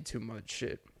way too much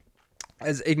shit.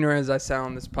 As ignorant as I sound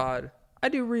on this pod, I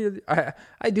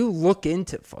do look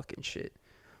into fucking shit.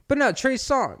 But no, Trey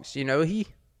Songz,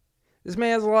 this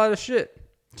man has a lot of shit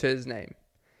to his name.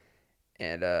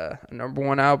 And a number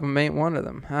one album ain't one of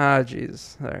them.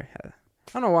 Jesus. I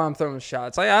don't know why I'm throwing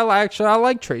shots. I like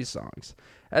Trey Songz.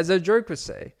 As Drake would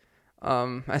say.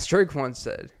 As Drake once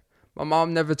said, my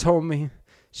mom never told me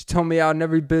She told me I'll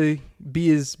never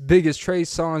be as big as Trey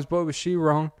Songz. Boy, was she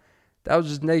wrong. That was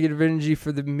just negative energy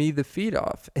for me to feed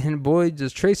off. And boy,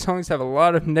 does Trey Songz have a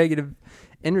lot of negative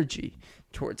energy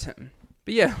towards him.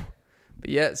 But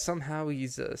yet somehow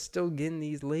he's still getting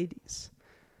these ladies.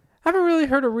 I haven't really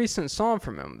heard a recent song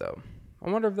from him, though. I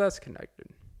wonder if that's connected.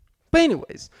 But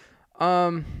anyways,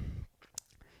 yeah,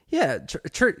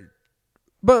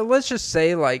 but let's just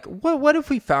say, like, what if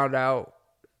we found out,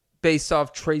 based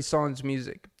off Trey Songz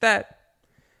music, that,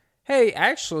 hey,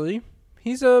 actually,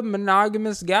 he's a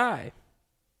monogamous guy.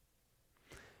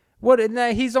 What, and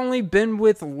that he's only been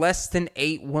with less than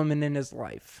 8 women in his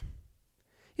life.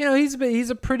 You know, he's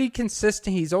a pretty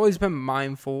consistent. He's always been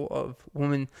mindful of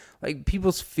women, like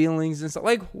people's feelings and stuff.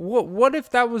 Like, what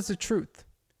if that was the truth?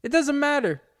 It doesn't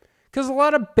matter, because a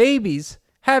lot of babies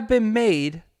have been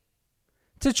made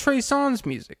to Trey Songz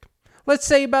music. Let's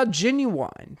say about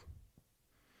Genuine.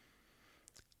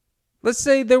 Let's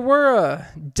say there were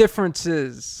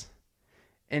differences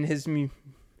in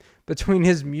between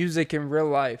his music and real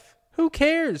life. Who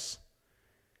cares?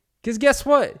 Because guess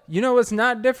what? You know what's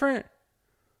not different?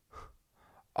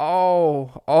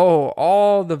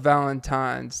 All the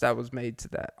Valentines that was made to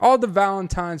that. All the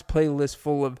Valentines playlist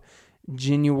full of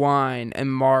Genuine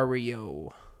and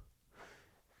Mario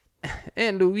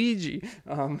and Luigi.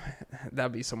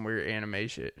 That'd be some weird anime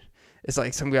shit. It's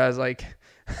like some guys like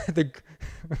that'd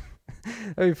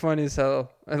be funny as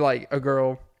hell. Like a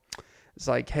girl, it's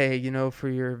like, hey,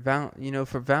 for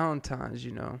Valentine's,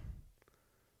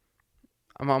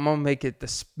 I'm gonna make it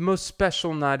the most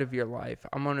special night of your life.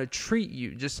 I'm gonna treat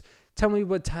you. Just tell me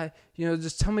what type.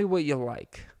 Just tell me what you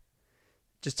like.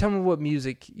 Just tell me what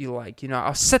music you like.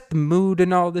 I'll set the mood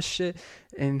and all this shit.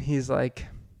 And he's like,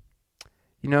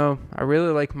 I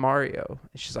really like Mario.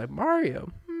 And she's like,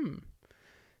 Mario?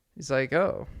 He's like,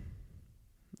 oh,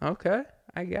 okay,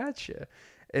 I got you.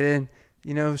 And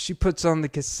then, she puts on the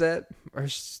cassette or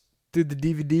through the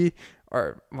DVD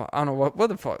or, well, I don't know what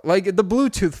the fuck. Like the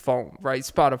Bluetooth phone, right?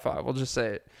 Spotify, we'll just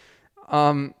say it.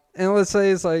 And let's say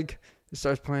it's like, it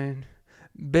starts playing,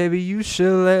 baby, you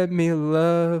should let me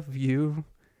love you.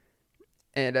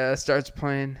 And starts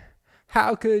playing,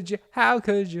 how could you?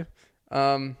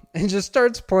 And just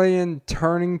starts playing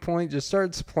Turning Point, just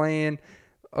starts playing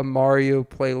a Mario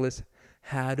playlist.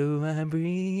 How do I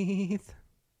breathe?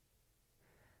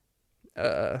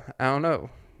 I don't know.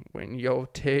 When your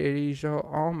titties are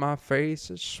on my face,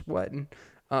 it's sweating.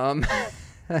 And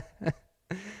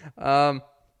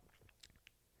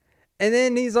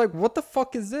then he's like, what the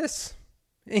fuck is this?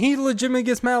 And he legitimately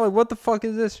gets mad, like, what the fuck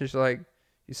is this? She's like,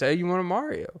 you say you want a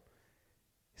Mario.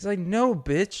 He's like, no,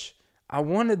 bitch. I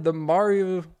wanted the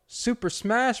Mario Super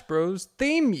Smash Bros.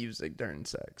 Theme music during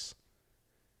sex.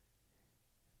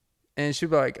 And she'd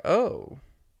be like, oh.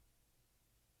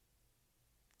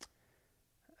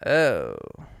 And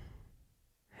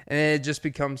then it just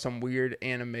becomes some weird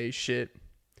anime shit.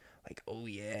 Like, oh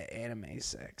yeah, anime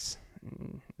sex.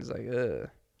 And he's like,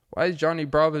 why is Johnny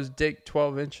Bravo's dick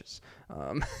 12 inches?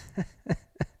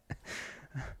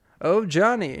 Oh,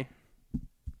 Johnny.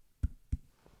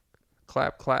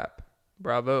 Clap, clap.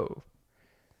 Bravo.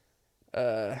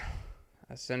 I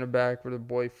sent her back with a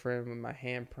boyfriend with my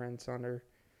handprints on her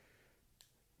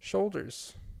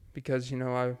shoulders because,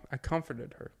 I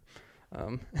comforted her.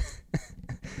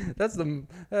 That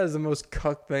is the most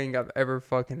cuck thing I've ever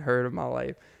fucking heard in my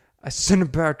life. I sent her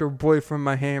back to her boyfriend,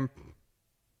 my hand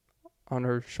on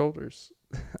her shoulders.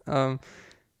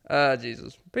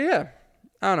 Jesus. But yeah,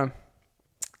 I don't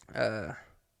know.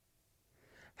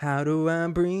 How do I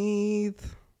breathe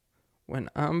when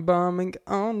I'm bombing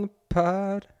on the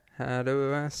pod? How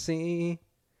do I see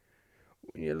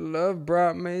when your love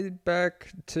brought me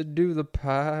back to do the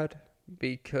pod?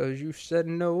 Because you said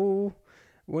no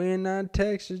when I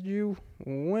texted you.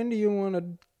 When do you want to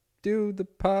do the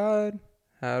pod?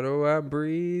 How do I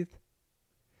breathe?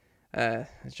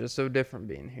 It's just so different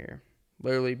being here.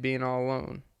 Literally being all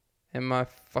alone in my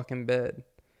fucking bed.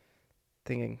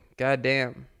 Thinking,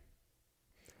 goddamn.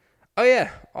 Oh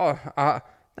yeah.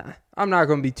 I'm not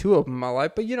going to be too open in my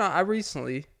life. But, I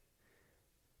recently,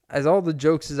 as all the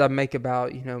jokes as I make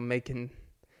about, making,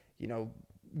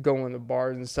 going to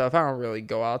bars and stuff, I don't really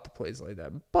go out to places like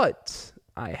that. But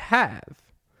I have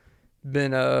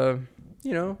been,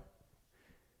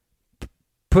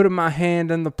 putting my hand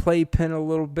in the playpen a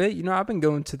little bit. I've been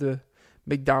going to the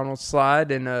McDonald's slide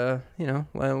and, letting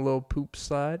a little poop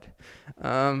slide.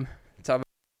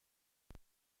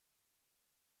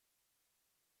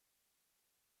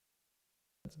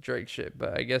 Drake shit,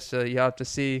 but I guess you have to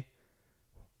see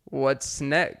what's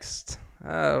next.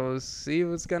 We'll see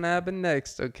what's gonna happen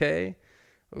next. Okay.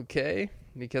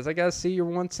 because I gotta see your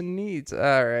wants and needs.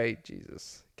 All right,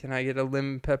 Jesus. Can I get a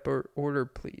lemon pepper order,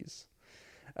 please?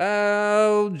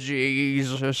 Oh,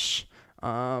 Jesus.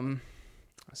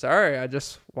 Sorry, I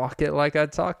just walk it like I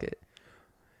talk it.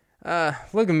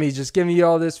 Look at me just giving you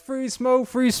all this free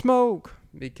smoke,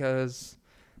 because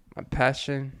my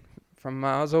passion from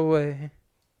miles away.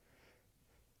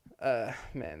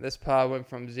 Man, this pod went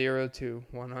from 0 to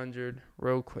 100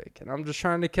 real quick, and I'm just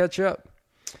trying to catch up.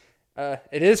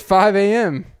 It is 5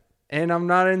 a.m., and I'm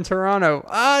not in Toronto.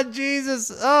 Ah,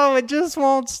 Jesus. Oh, it just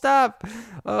won't stop.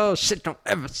 Oh, shit, don't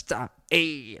ever stop.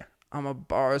 Hey, I'm a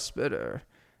bar spitter.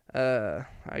 I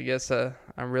guess I'm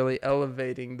really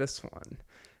elevating this one.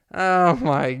 Oh,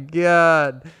 my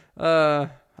God.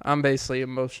 I'm basically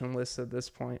emotionless at this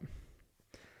point.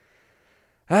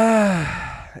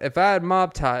 If I had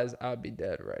mob ties, I'd be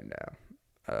dead right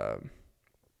now.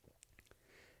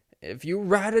 If you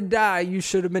ride or die, you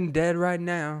should have been dead right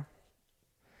now.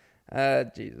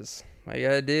 Jesus. All you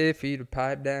gotta do for you to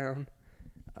pipe down.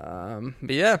 But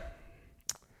yeah.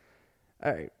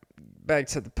 Alright. Back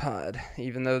to the pod.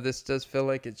 Even though this does feel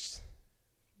like it's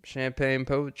champagne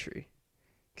poetry.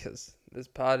 Because this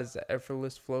pod is the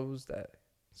effortless flows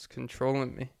that's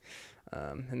controlling me.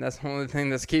 And that's the only thing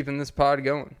that's keeping this pod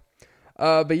going.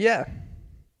 But yeah.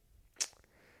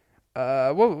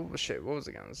 What was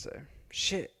I gonna say?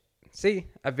 Shit. See,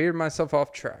 I veered myself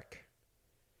off track.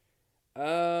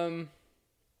 Yeah.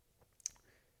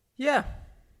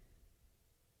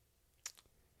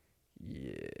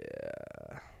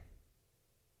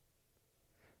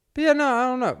 But yeah, no, I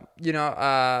don't know.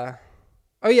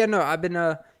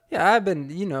 I've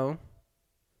been,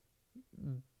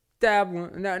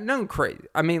 dabbling. Nothing crazy.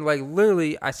 I mean, like,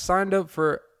 literally, I signed up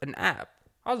for an app.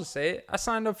 I'll just say it. I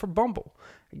signed up for Bumble.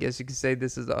 I guess you could say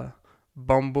this is a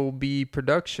Bumblebee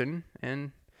production,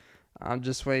 and I'm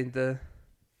just waiting to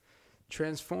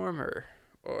transform her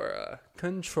or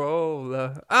control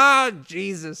her.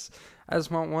 Jesus. I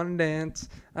just want one dance.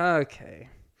 Okay.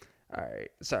 All right.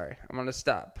 Sorry. I'm going to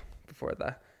stop before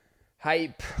the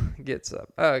hype gets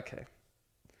up. Okay.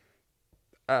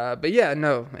 But yeah,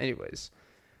 no. Anyways.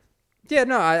 Yeah,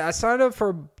 no. I signed up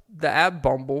for the app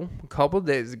Bumble a couple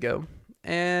days ago,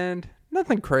 and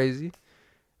nothing crazy.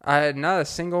 I had not a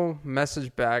single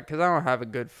message back because I don't have a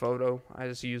good photo. I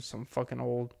just used some fucking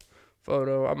old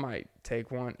photo. I might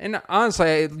take one. And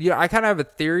honestly, I kind of have a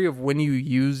theory of when you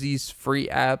use these free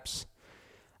apps.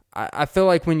 I feel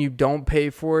like when you don't pay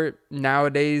for it,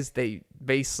 nowadays, they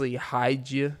basically hide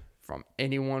you from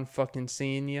anyone fucking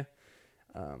seeing you.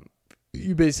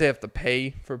 You basically have to pay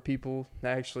for people to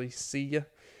actually see you.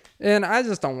 And I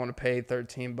just don't want to pay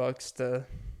 $13 to,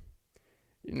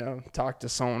 talk to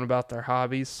someone about their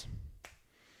hobbies.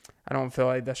 I don't feel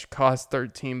like that should cost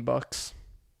 $13.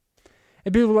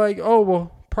 And people are like, oh,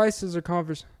 well, prices are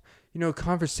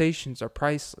conversations are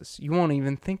priceless. You won't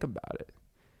even think about it.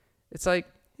 It's like,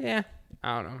 yeah,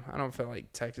 I don't know. I don't feel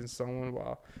like texting someone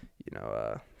while,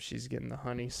 she's getting the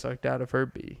honey sucked out of her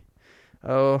bee.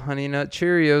 Oh, Honey Nut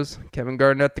Cheerios. Kevin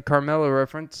Garnett, the Carmelo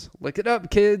reference. Look it up,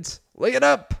 kids. Look it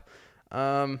up.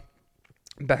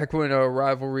 Back when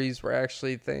rivalries were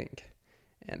actually a thing.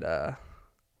 And,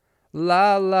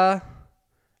 la,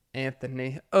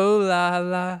 Anthony. Oh,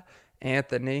 la,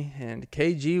 Anthony. And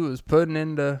KG was putting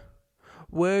into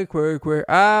work.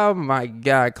 Oh, my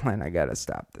God, Clint, I gotta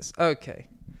stop this. Okay.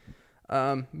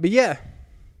 But yeah.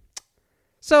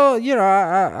 So,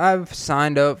 I've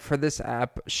signed up for this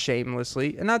app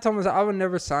shamelessly. And I told myself I would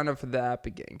never sign up for the app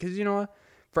again. Because, you know what?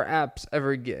 For apps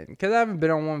ever again. Because I haven't been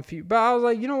on one few. But I was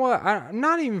like, you know what?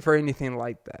 Not even for anything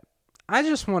like that. I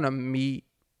just want to meet,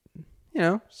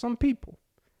 some people.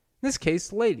 In this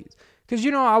case, ladies. Because,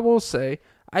 I will say,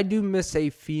 I do miss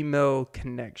a female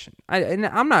connection. And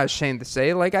I'm not ashamed to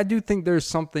say, like, I do think there's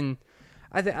something.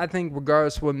 I think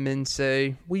regardless of what men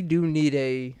say, we do need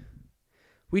a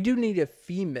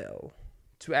female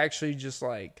to actually just,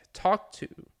 like, talk to.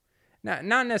 Not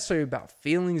necessarily about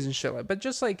feelings and shit, but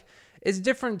just, like, it's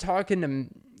different talking to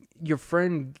your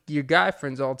guy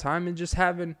friends all the time and just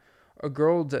having a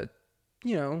girl to,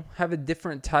 have a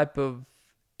different type of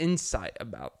insight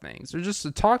about things or just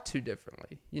to talk to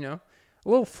differently, a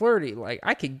little flirty. Like,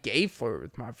 I could gay flirt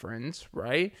with my friends,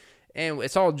 right? And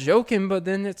it's all joking, but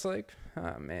then it's like,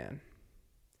 oh, man.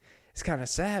 It's kind of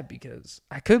sad because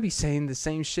I could be saying the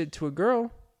same shit to a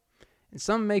girl and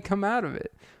something may come out of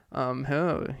it.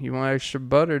 You want extra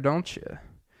butter, don't you?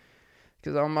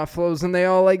 Because all my flows and they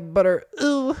all like butter.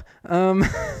 Ooh. And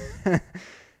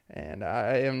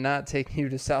I am not taking you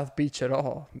to South Beach at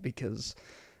all because,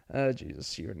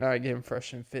 Jesus, you're not getting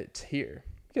fresh and fit here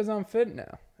because I'm fit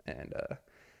now. And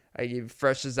I give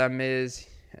fresh as I'm is.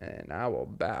 and I will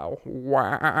bow.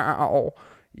 Wow.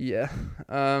 Yeah.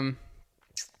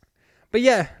 But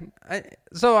yeah,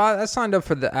 I signed up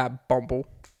for the app Bumble.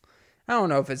 I don't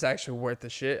know if it's actually worth the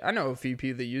shit. I know a few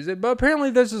people that use it, but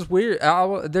apparently there's this weird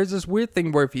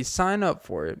thing where if you sign up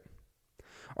for it,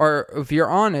 or if you're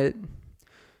on it,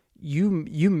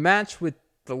 you match with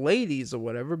the ladies or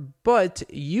whatever, but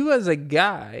you as a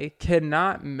guy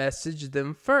cannot message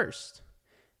them first.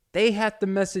 They have to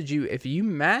message you. If you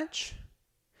match,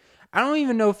 I don't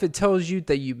even know if it tells you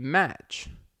that you match,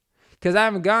 because I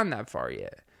haven't gotten that far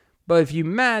yet. But if you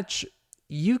match,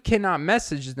 you cannot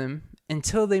message them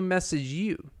until they message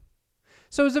you.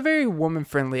 So it's a very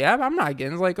woman-friendly app. I'm not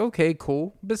getting, it's like, okay,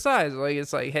 cool. Besides, like,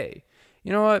 it's like, hey,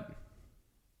 you know what?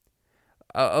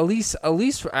 At least,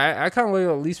 I kind of look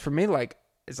at least for me, like,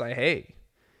 it's like, hey,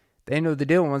 they know the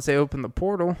deal. Once they open the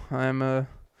portal, I'm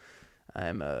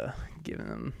giving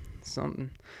them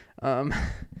something.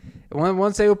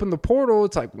 Once they open the portal,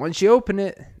 it's like, once you open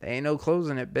it, they ain't no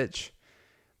closing it, bitch.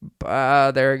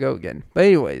 There I go again. But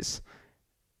anyways,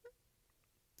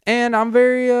 and I'm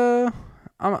very,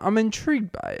 I'm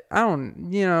intrigued by it.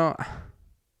 I'm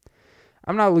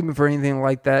not looking for anything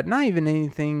like that. Not even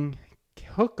anything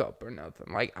hookup or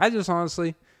nothing. Like, I just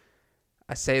honestly,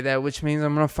 I say that, which means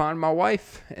I'm going to find my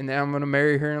wife, and then I'm going to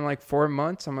marry her in like 4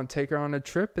 months. I'm going to take her on a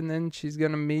trip, and then she's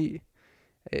going to meet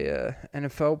a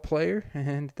NFL player,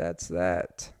 and that's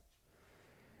that.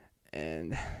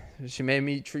 And she made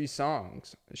me Trey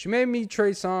Songz.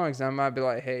 And I might be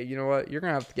like, hey, you know what? You're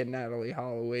going to have to get Natalie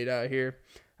Holloway out here.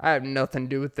 I have nothing to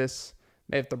do with this.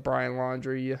 May have to Brian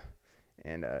Laundrie you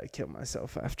and kill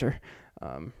myself after.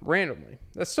 Randomly.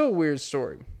 That's still a weird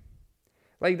story.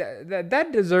 Like,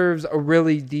 that deserves a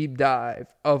really deep dive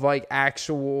of, like,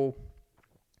 actual,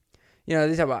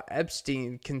 they talk about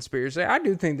Epstein conspiracy. I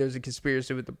do think there's a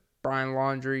conspiracy with the Brian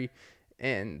Laundrie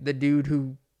and the dude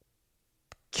who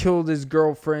killed his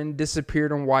girlfriend,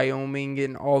 disappeared in Wyoming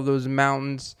and all those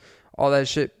mountains, all that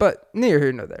shit. But neither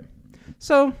here nor there.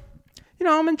 So,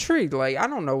 I'm intrigued. Like, I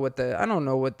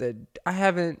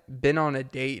haven't been on a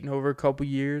date in over a couple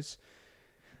years.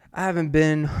 I haven't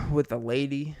been with a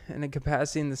lady in a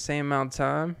capacity in the same amount of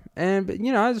time. But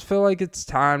I just feel like it's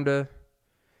time to,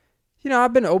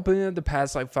 I've been open in the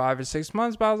past like 5 or 6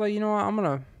 months, but I was like, what, I'm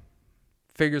going to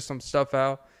figure some stuff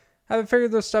out. Haven't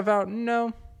figured this stuff out?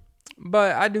 No.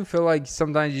 But I do feel like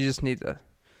sometimes you just need to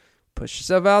push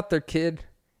yourself out there, kid,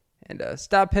 and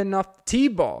stop hitting off the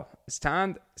T-ball. It's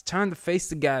time to face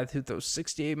the guy who throws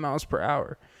 68 miles per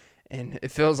hour, and it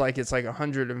feels like it's like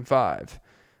 105.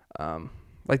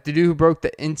 Like the dude who broke the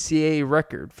NCAA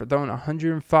record for throwing a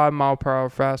 105 mile per hour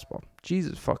fastball.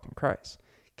 Jesus fucking Christ.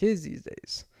 Kids these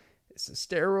days. It's the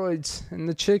steroids and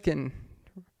the chicken.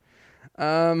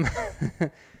 It's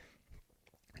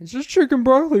just chicken,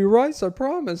 broccoli, rice, I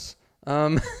promise.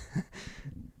 But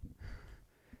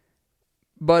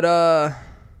I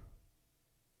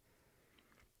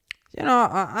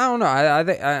don't know. I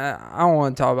think I don't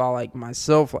want to talk about like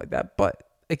myself like that, but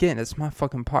again, it's my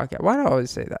fucking podcast. Why do I always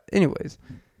say that? Anyways,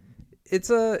 it's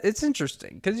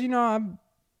interesting because I'm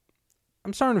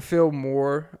starting to feel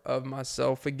more of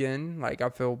myself again. Like I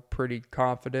feel pretty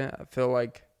confident. I feel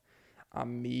like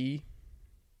I'm me,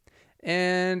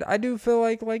 and I do feel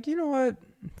like you know what?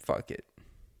 Fuck it,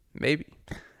 maybe.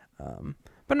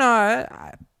 But no,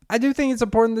 I do think it's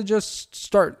important to just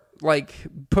start like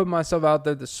put myself out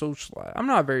there to socialize. I'm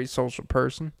not a very social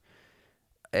person.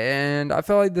 And I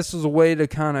feel like this is a way to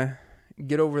kind of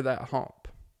get over that hump.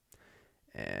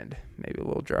 And maybe a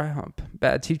little dry hump.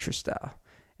 Bad teacher style.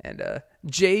 And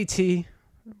JT,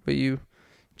 will you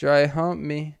dry hump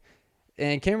me?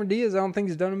 And Cameron Diaz, I don't think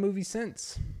has done a movie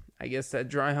since. I guess that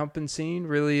dry humping scene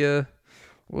really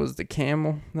was the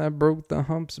camel that broke the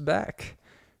hump's back.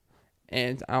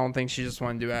 And I don't think she just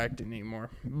wanted to do acting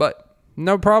anymore. But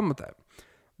no problem with that.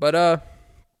 But I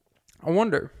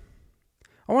wonder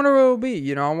what it'll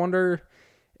be. I wonder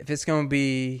if it's going to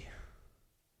be...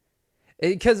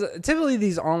 Because typically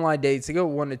these online dates, they go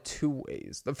one of two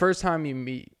ways. The first time you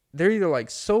meet, they're either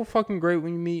like so fucking great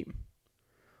when you meet,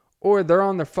 or they're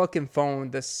on their fucking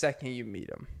phone the second you meet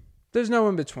them. There's no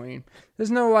in between. There's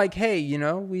no like, hey,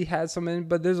 we had something,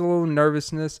 but there's a little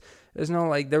nervousness. There's no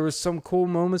like, there was some cool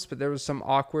moments, but there was some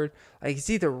awkward. Like, it's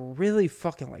either really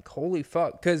fucking like, holy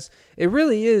fuck. Because it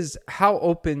really is how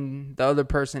open the other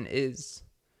person is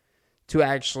to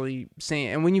actually seeing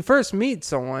it. And when you first meet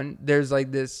someone, there's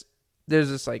this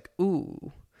like,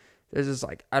 ooh. There's this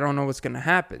like, I don't know what's going to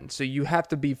happen. So you have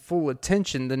to be full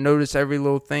attention to notice every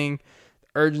little thing. The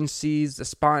urgencies, the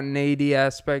spontaneity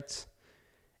aspects.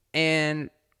 And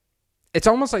it's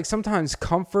almost like sometimes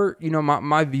comfort,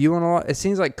 my view on a lot, it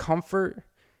seems like comfort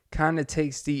kind of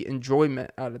takes the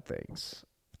enjoyment out of things.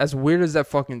 As weird as that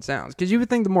fucking sounds. Because you would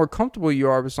think the more comfortable you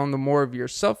are with someone, the more of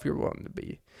yourself you're willing to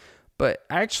be. But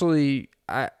actually,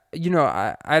 I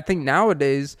think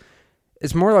nowadays,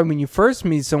 it's more like when you first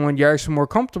meet someone, you're actually more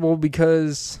comfortable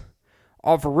because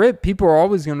off a rip, people are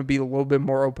always going to be a little bit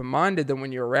more open-minded than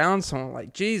when you're around someone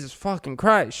like, Jesus fucking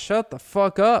Christ, shut the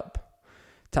fuck up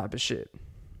type of shit.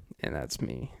 And that's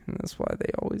me. And that's why they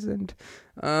always end.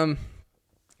 I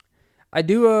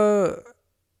do,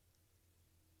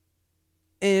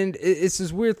 and it's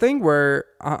this weird thing where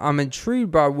I'm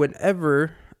intrigued by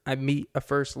whenever I meet a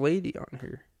first lady on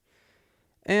here.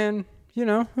 And,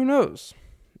 who knows?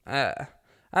 I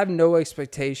have no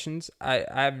expectations.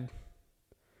 But,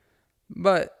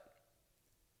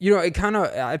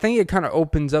 I think it kind of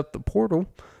opens up the portal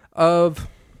of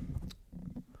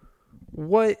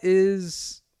what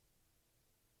is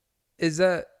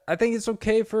that, I think it's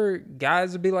okay for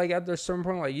guys to be like at their certain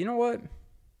point, like, you know what?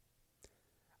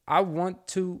 I want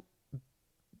to,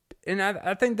 and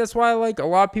I think that's why like a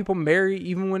lot of people marry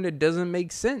even when it doesn't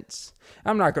make sense.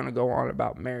 I'm not going to go on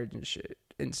about marriage and shit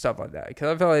and stuff like that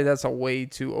because I feel like that's a way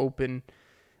too open.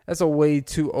 That's a way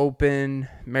too open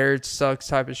marriage sucks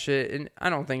type of shit, and I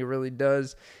don't think it really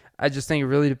does. I just think it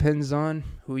really depends on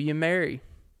who you marry,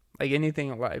 like anything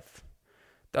in life.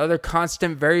 The other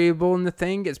constant variable in the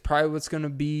thing is probably what's going to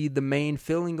be the main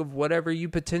feeling of whatever you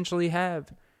potentially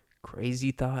have.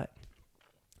 Crazy thought.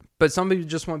 But some people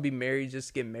just want to be married,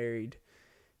 just get married.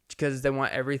 Because they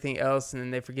want everything else, and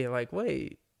then they forget, like,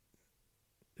 wait,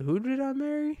 who did I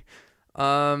marry?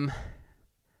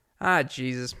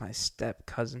 Jesus, my step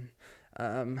cousin.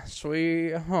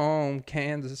 Sweet home,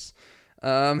 Kansas.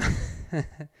 Let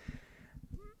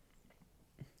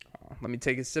me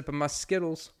take a sip of my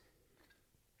Skittles.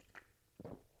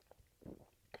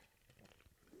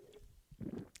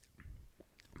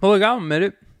 Well, look, I'll admit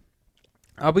it.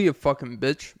 I'll be a fucking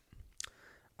bitch.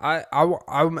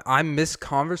 I miss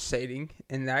conversating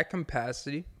in that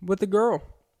capacity with a girl.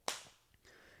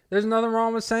 There's nothing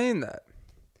wrong with saying that.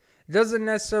 It doesn't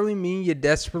necessarily mean you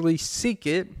desperately seek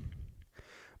it,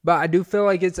 but I do feel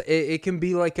like it can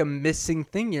be like a missing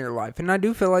thing in your life. And I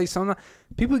do feel like sometimes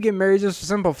people get married just for the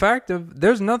simple fact of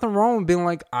there's nothing wrong with being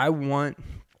like, I want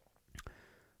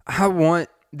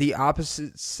the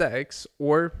opposite sex,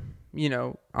 or,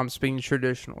 I'm speaking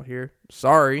traditional here.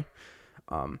 Sorry.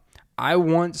 I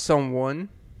want someone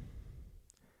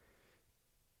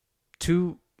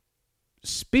to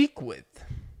speak with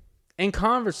and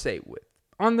conversate with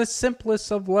on the simplest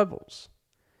of levels.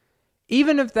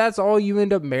 Even if that's all you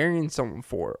end up marrying someone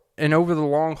for, and over the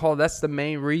long haul, that's the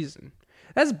main reason.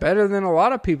 That's better than a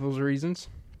lot of people's reasons.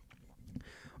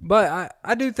 But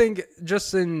I do think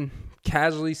just in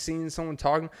casually seeing someone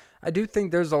talking, I do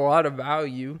think there's a lot of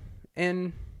value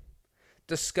in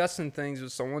discussing things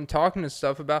with someone, talking to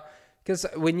stuff about, because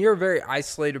when you're a very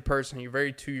isolated person, you're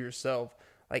very to yourself,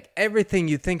 like everything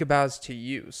you think about is to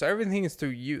you. So everything is through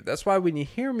you. That's why when you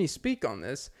hear me speak on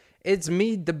this, it's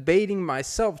me debating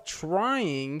myself,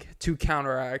 trying to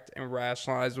counteract and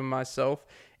rationalize with myself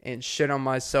and shit on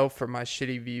myself for my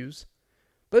shitty views.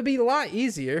 But it'd be a lot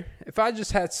easier if I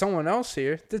just had someone else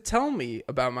here to tell me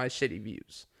about my shitty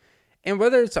views. And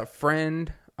whether it's a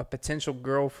friend, a potential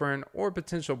girlfriend, or a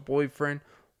potential boyfriend,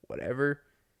 whatever,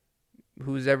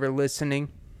 who's ever listening,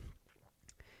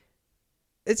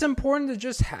 it's important to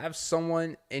just have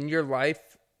someone in your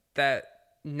life that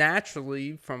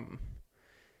naturally from,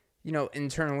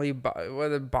 internally,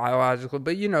 whether biologically,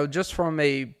 but, just from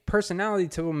a personality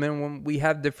to a minimum, we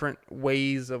have different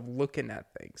ways of looking at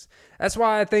things. That's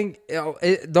why I think,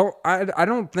 I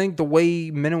don't think the way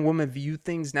men and women view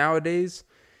things nowadays,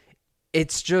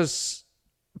 it's just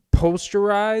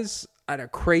posterized at a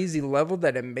crazy level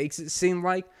that it makes it seem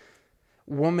like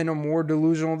women are more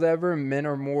delusional than ever, men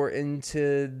are more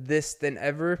into this than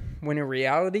ever, when in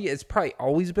reality, it's probably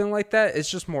always been like that.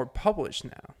 It's just more published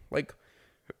now. Like,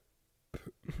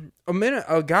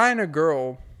 a guy and a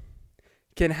girl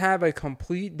can have a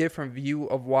complete different view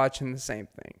of watching the same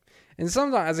thing. And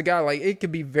sometimes as a guy, like, it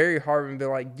could be very hard and be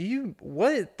like,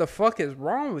 what the fuck is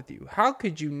wrong with you? How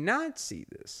could you not see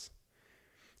this?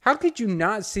 How could you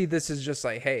not see this as just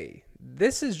like, hey,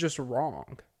 this is just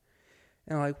wrong?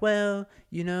 And like, well,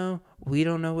 we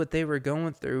don't know what they were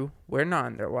going through. We're not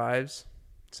in their lives.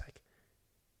 It's like,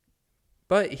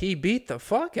 but he beat the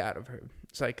fuck out of her.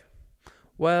 It's like,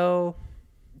 well,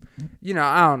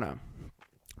 I don't know.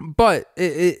 But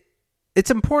it's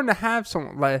important to have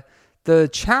someone like to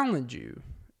challenge you.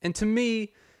 And to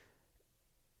me,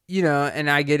 and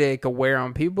I get it, can wear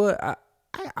on people, but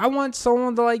I want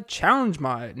someone to like challenge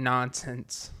my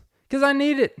nonsense. Because I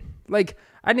need it. Like,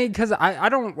 I need, because I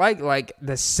don't like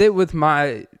to sit with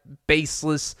my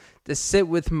baseless, to sit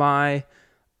with my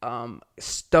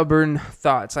stubborn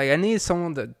thoughts. Like, I need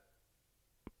someone to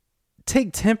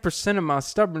take 10% of my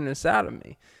stubbornness out of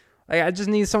me. Like, I just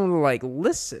need someone to, like,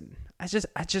 listen. I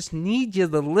just need you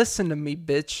to listen to me,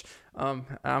 bitch.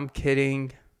 I'm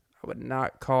kidding. I would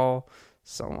not call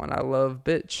someone I love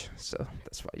bitch. So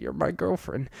that's why you're my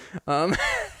girlfriend. No.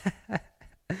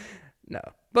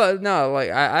 But no,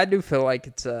 like, I do feel like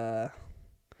it's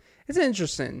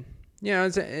interesting. You know,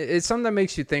 it's something that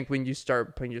makes you think when you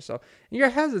start putting yourself, and you're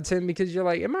hesitant because you're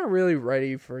like, am I really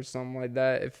ready for something like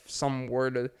that? If someone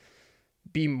were to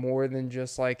be more than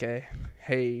just like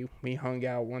hey, we hung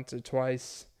out once or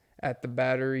twice at the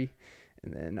Battery,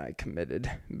 and then I committed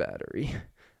battery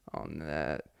on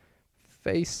that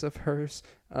face of hers.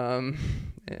 And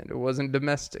it wasn't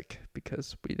domestic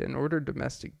because we didn't order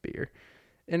domestic beer.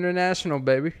 International,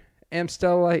 baby.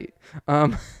 Amstel Light.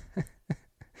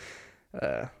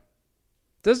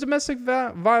 Does domestic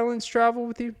violence travel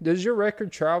with you? Does your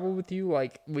record travel with you?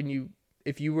 Like,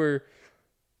 if you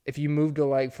moved to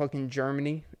like fucking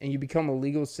Germany and you become a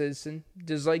legal citizen,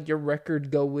 does like your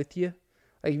record go with you?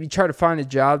 Like, if you try to find a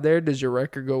job there, does your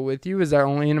record go with you? Is that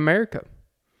only in America?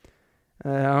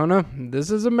 I don't know.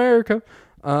 This is America.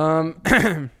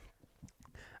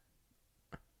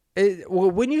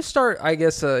 When you start, I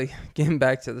guess, getting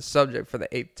back to the subject for the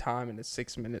 8th time in a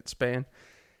 6-minute span,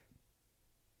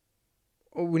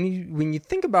 when you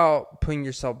think about putting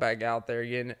yourself back out there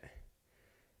again,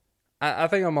 I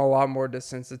think I'm a lot more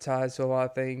desensitized to a lot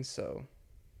of things, so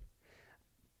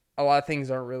a lot of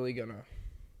things aren't really gonna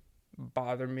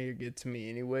bother me or get to me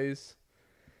anyways,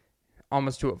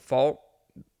 almost to a fault.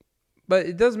 But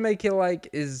it does make it like,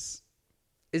 is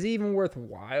it even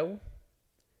worthwhile?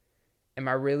 Am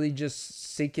I really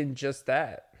just seeking just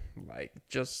that? Like,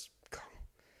 just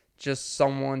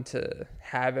someone to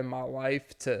have in my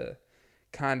life to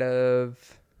kind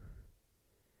of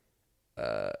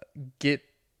get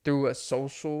through a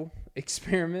social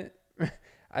experiment?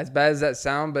 As bad as that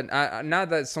sounds, but not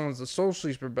that someone's a social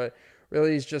experiment, but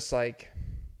really it's just like,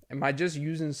 am I just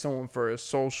using someone for a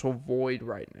social void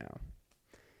right now?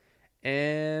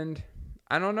 And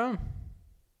I don't know.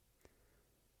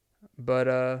 But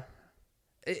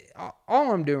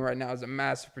all I'm doing right now is a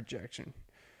massive projection.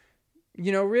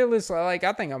 You know, realistically, like,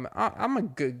 I think I'm a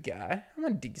good guy. I'm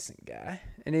a decent guy.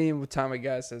 And any time a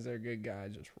guy says they're a good guy, I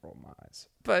just roll my eyes.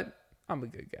 But I'm a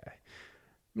good guy.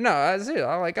 No,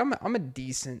 I'm a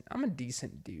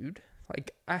decent dude.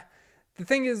 Like, the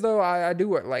thing is though, I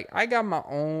do it. Like, I got my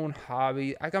own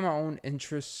hobby. I got my own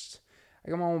interests. I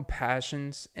got my own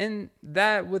passions. And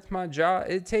that with my job,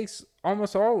 it takes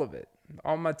almost all of it,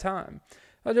 all my time.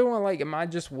 I don't want, like, am I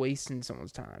just wasting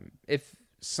someone's time if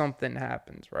something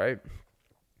happens, right?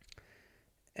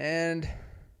 And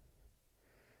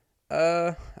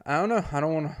I don't know. I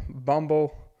don't want to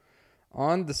bumble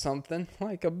onto something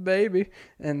like a baby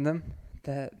in them.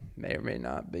 That may or may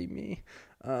not be me.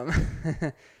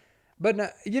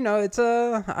 But you know, it's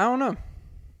I don't know.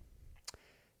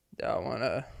 I want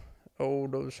to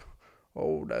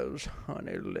those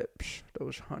honey lips,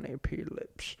 those honey pea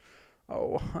lips.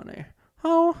 Oh honey,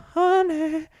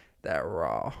 that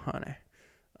raw honey.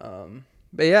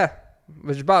 But yeah,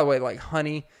 which, by the way, like,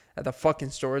 honey at the fucking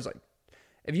stores, like,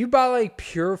 if you buy like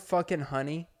pure fucking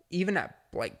honey, even at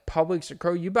like Publix or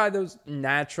Kroger, you buy those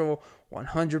natural,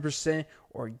 100%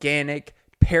 organic,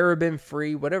 paraben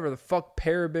free, whatever the fuck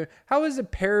paraben. How is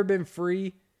it paraben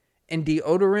free and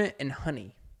deodorant and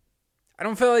honey? I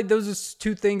don't feel like those are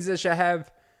two things that should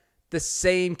have the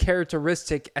same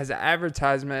characteristic as an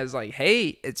advertisement as like,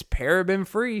 hey, it's paraben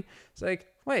free. It's like,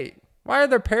 wait, why are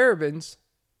there parabens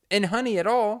in honey at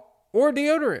all or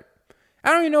deodorant?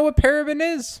 I don't even know what paraben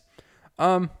is.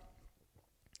 And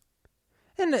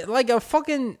like a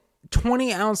fucking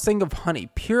 20-ounce thing of honey,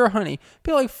 pure honey,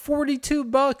 be like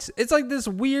 $42. It's like this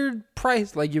weird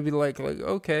price. Like, you'd be like,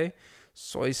 okay,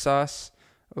 soy sauce.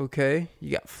 Okay,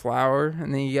 you got flour,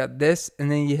 and then you got this,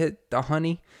 and then you hit the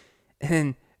honey,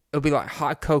 and it'll be like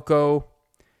hot cocoa,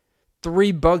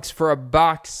 $3 for a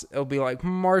box. It'll be like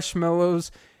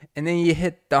marshmallows, and then you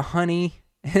hit the honey,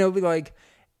 and it'll be like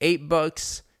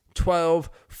 $8, 12,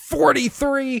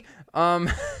 43.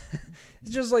 It's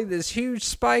just like this huge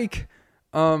spike.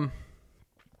 But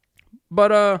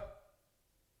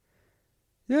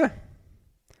yeah,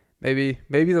 maybe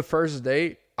the first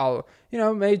date, I'll,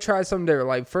 maybe try something there.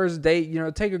 Like, first date,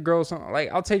 take a girl something.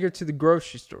 Like, I'll take her to the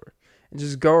grocery store and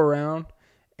just go around.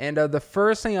 And the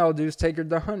first thing I'll do is take her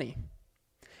to honey.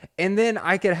 And then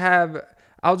I'll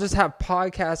just have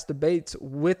podcast debates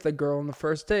with the girl on the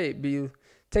first date.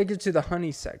 take her to the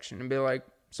honey section and be like,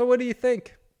 so what do you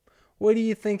think? What do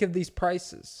you think of these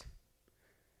prices?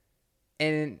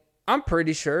 And I'm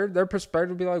pretty sure their perspective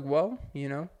will be like, well,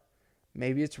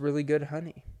 maybe it's really good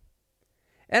honey.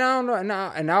 And I don't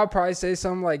know, and I'll probably say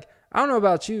something like, I don't know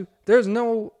about you, there's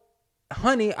no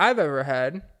honey I've ever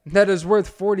had that is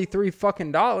worth $43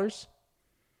 fucking dollars.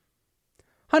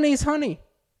 Honey's honey.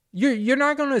 You're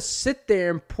not going to sit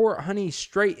there and pour honey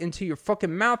straight into your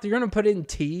fucking mouth. You're going to put it in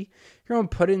tea. You're going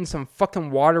to put it in some fucking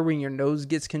water when your nose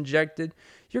gets congested.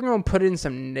 You're going to put it in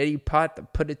some neti pot to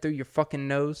put it through your fucking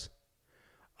nose.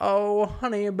 Oh,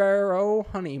 honey bear. Oh,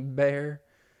 honey bear.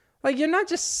 Like, you're not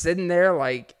just sitting there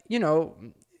like,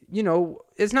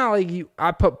 it's not like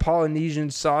I put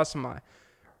Polynesian sauce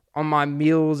on my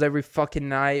meals every fucking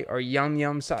night, or yum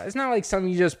yum sauce. It's not like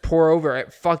something you just pour over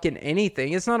at fucking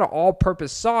anything. It's not an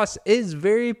all-purpose sauce. It is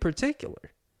very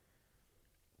particular.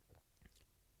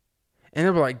 And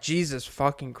they'll be like, Jesus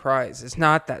fucking Christ, it's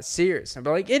not that serious. And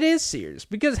I'll be like, it is serious.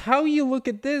 Because how you look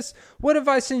at this, what if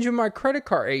I send you my credit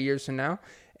card 8 years from now?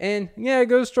 And yeah,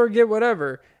 go to the store, get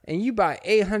whatever. And you buy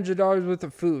 $800 worth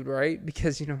of food, right?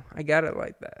 Because, I got it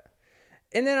like that.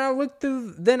 And then I look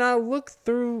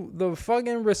through the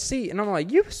fucking receipt, and I'm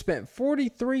like, you spent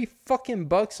 43 fucking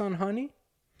bucks on honey?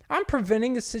 I'm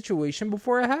preventing a situation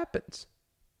before it happens.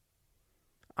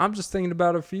 I'm just thinking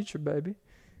about our future, baby.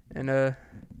 And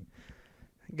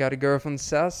got a girl from the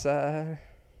south side.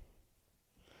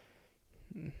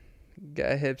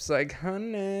 Got hips like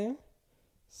honey,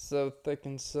 so thick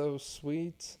and so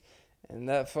sweet. And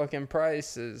that fucking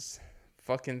price is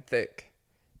fucking thick,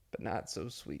 but not so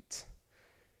sweet.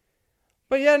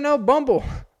 But yeah, no, Bumble.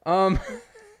 Yeah,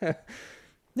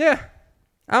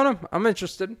 I don't know. I'm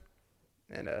interested,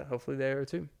 and hopefully they are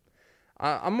too.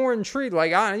 I'm more intrigued.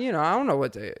 Like I don't know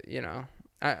what to,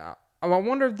 I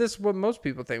wonder if this is what most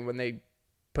people think when they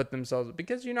put themselves,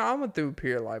 because I went through a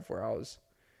period of life where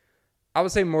I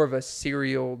would say more of a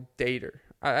serial dater.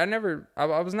 I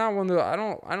was not one of the, I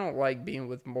don't like being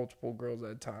with multiple girls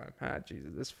at a time.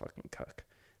 Jesus, this fucking cuck,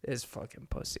 this fucking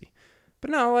pussy. But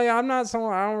no, like, I'm not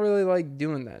someone, I don't really like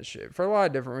doing that shit for a lot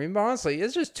of different reasons. But honestly,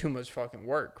 it's just too much fucking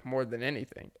work more than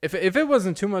anything. If it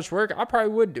wasn't too much work, I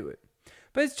probably would do it.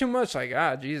 But it's too much, like,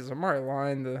 Jesus, I'm already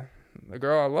lying to the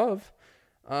girl I love.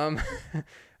 I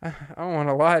don't want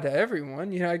to lie to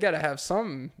everyone. I got to have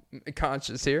some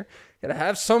conscience here. Got to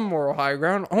have some moral high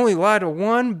ground. Only lie to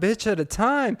one bitch at a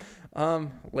time.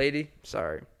 Lady,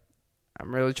 sorry.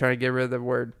 I'm really trying to get rid of the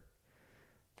word.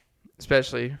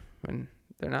 Especially when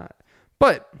they're not.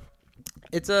 But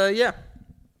it's yeah.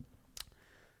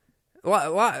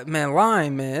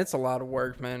 Lying, man, it's a lot of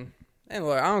work, man. And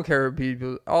look, I don't care what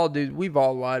people, we've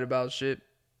all lied about shit.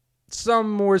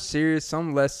 Some more serious,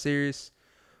 some less serious.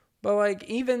 But like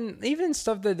even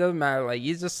stuff that doesn't matter, like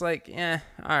you just like, yeah,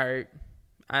 all right.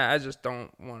 I just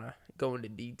don't want to go into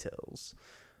details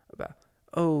about,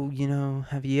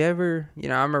 have you ever, I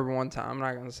remember one time, I'm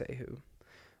not going to say who,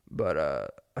 but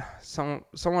a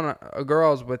girl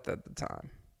I was with at the time,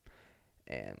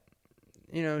 and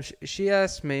she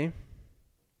asked me,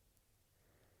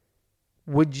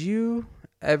 would you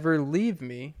ever leave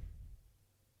me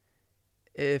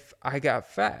if I got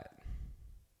fat?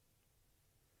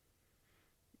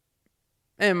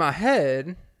 And in my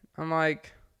head, I'm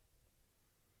like,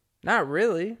 not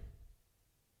really.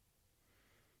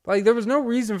 Like, there was no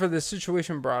reason for this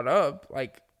situation brought up.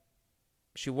 Like,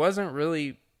 she wasn't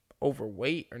really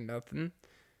overweight or nothing.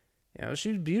 She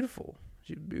was beautiful.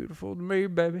 She's beautiful to me,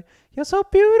 baby. You're so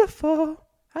beautiful.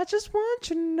 I just want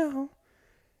you to know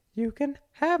you can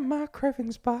have my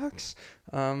cravings box.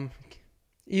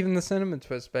 Even the cinnamon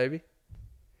twist, baby.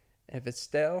 If it's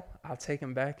stale, I'll take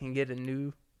them back and get a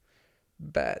new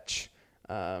batch.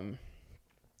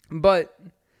 But,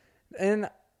 and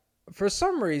for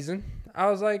some reason, I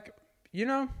was like,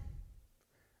 I'm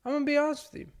going to be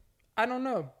honest with you. I don't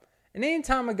know. And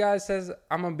anytime a guy says,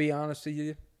 I'm going to be honest with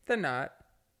you, they're not.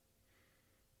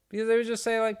 Because they would just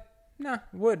say like, nah,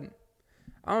 wouldn't.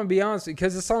 I'm going to be honest with you.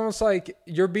 Because it's almost like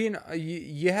you're being,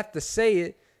 you have to say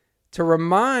it to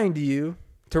remind you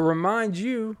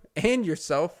and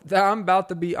yourself that I'm about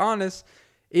to be honest,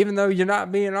 even though you're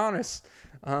not being honest.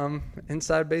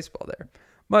 Inside baseball there.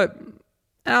 But,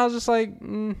 and I was just like,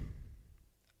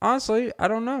 honestly, I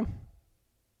don't know.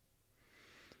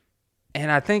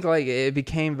 And I think like it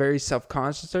became very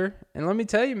self-conscious her. And let me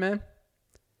tell you, man,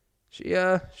 she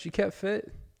kept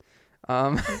fit.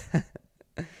 And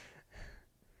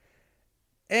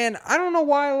I don't know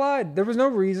why I lied. There was no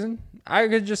reason. I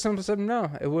could just simply say no,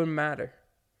 it wouldn't matter.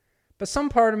 But some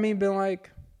part of me been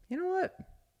like, you know what?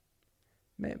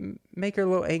 Make her a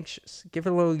little anxious. Give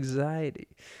her a little anxiety.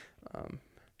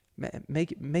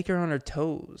 Make her on her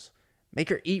toes. Make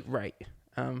her eat right.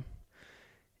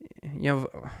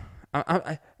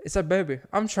 It's a baby.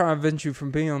 I'm trying to prevent you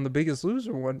from being on The Biggest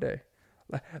Loser one day.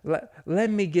 Let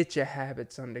me get your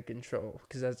habits under control.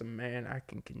 Because as a man, I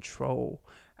can control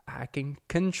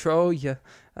you.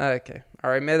 Okay. All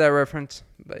right, made that reference.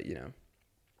 But,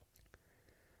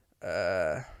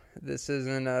 this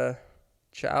isn't a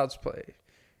child's play.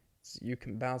 So you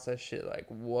can bounce that shit like,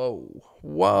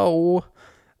 whoa.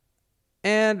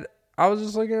 And I was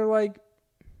just looking at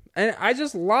and I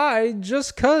just lied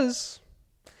just because.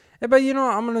 But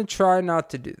I'm going to try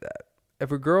not to do that.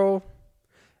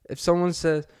 If someone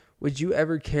says, would you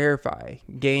ever care if I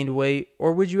gained weight?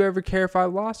 Or would you ever care if I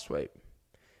lost weight?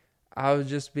 I would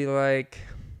just be like,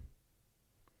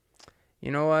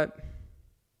 you know what?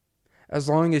 As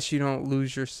long as you don't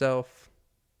lose yourself.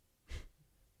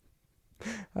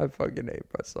 I fucking hate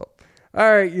myself.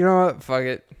 Alright, you know what? Fuck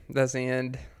it. That's the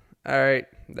end. Alright,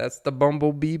 that's the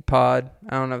Bumblebee pod.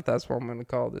 I don't know if that's what I'm going to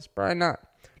call this. Probably not.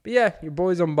 But yeah, your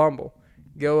boy's on Bumble.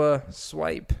 Go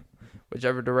swipe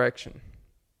whichever direction.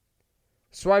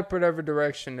 Swipe whatever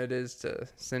direction it is to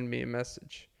send me a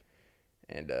message.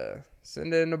 And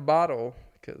send it in a bottle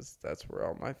because that's where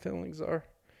all my feelings are.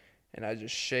 And I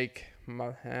just shake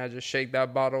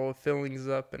that bottle of feelings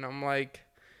up and I'm like,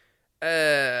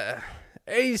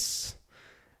 ace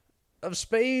of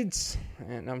spades.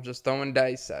 And I'm just throwing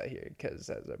dice out here because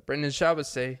as Brendan Shaw would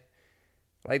say,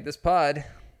 like this pod,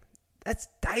 that's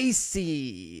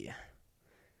dicey.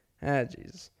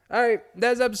 Jesus. All right,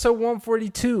 that's episode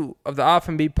 142 of the Off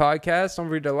and Beat podcast. Don't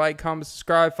forget to like, comment,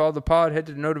 subscribe, follow the pod, hit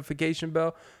the notification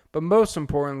bell. But most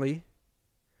importantly,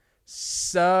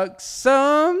 suck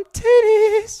some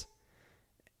titties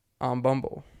on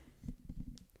Bumble.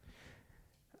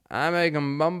 I make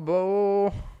 'em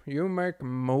bumble, you make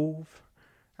 'em move,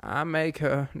 I make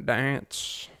her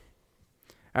dance.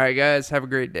 All right, guys, have a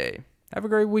great day. Have a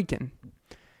great weekend.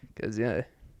 Because,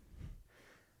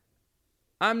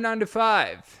 I'm 9 to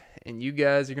 5, and you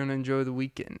guys are going to enjoy the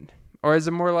weekend. Or is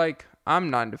it more like I'm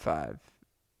 9 to 5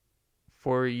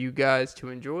 for you guys to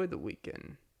enjoy the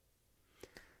weekend?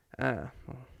 Well,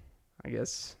 I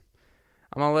guess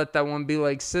I'm going to let that one be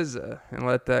like SZA and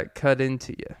let that cut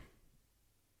into you.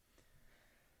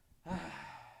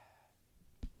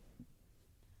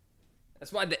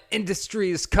 That's why the industry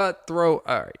is cutthroat.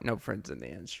 All right, no friends in the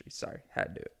industry. Sorry,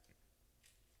 had to do it.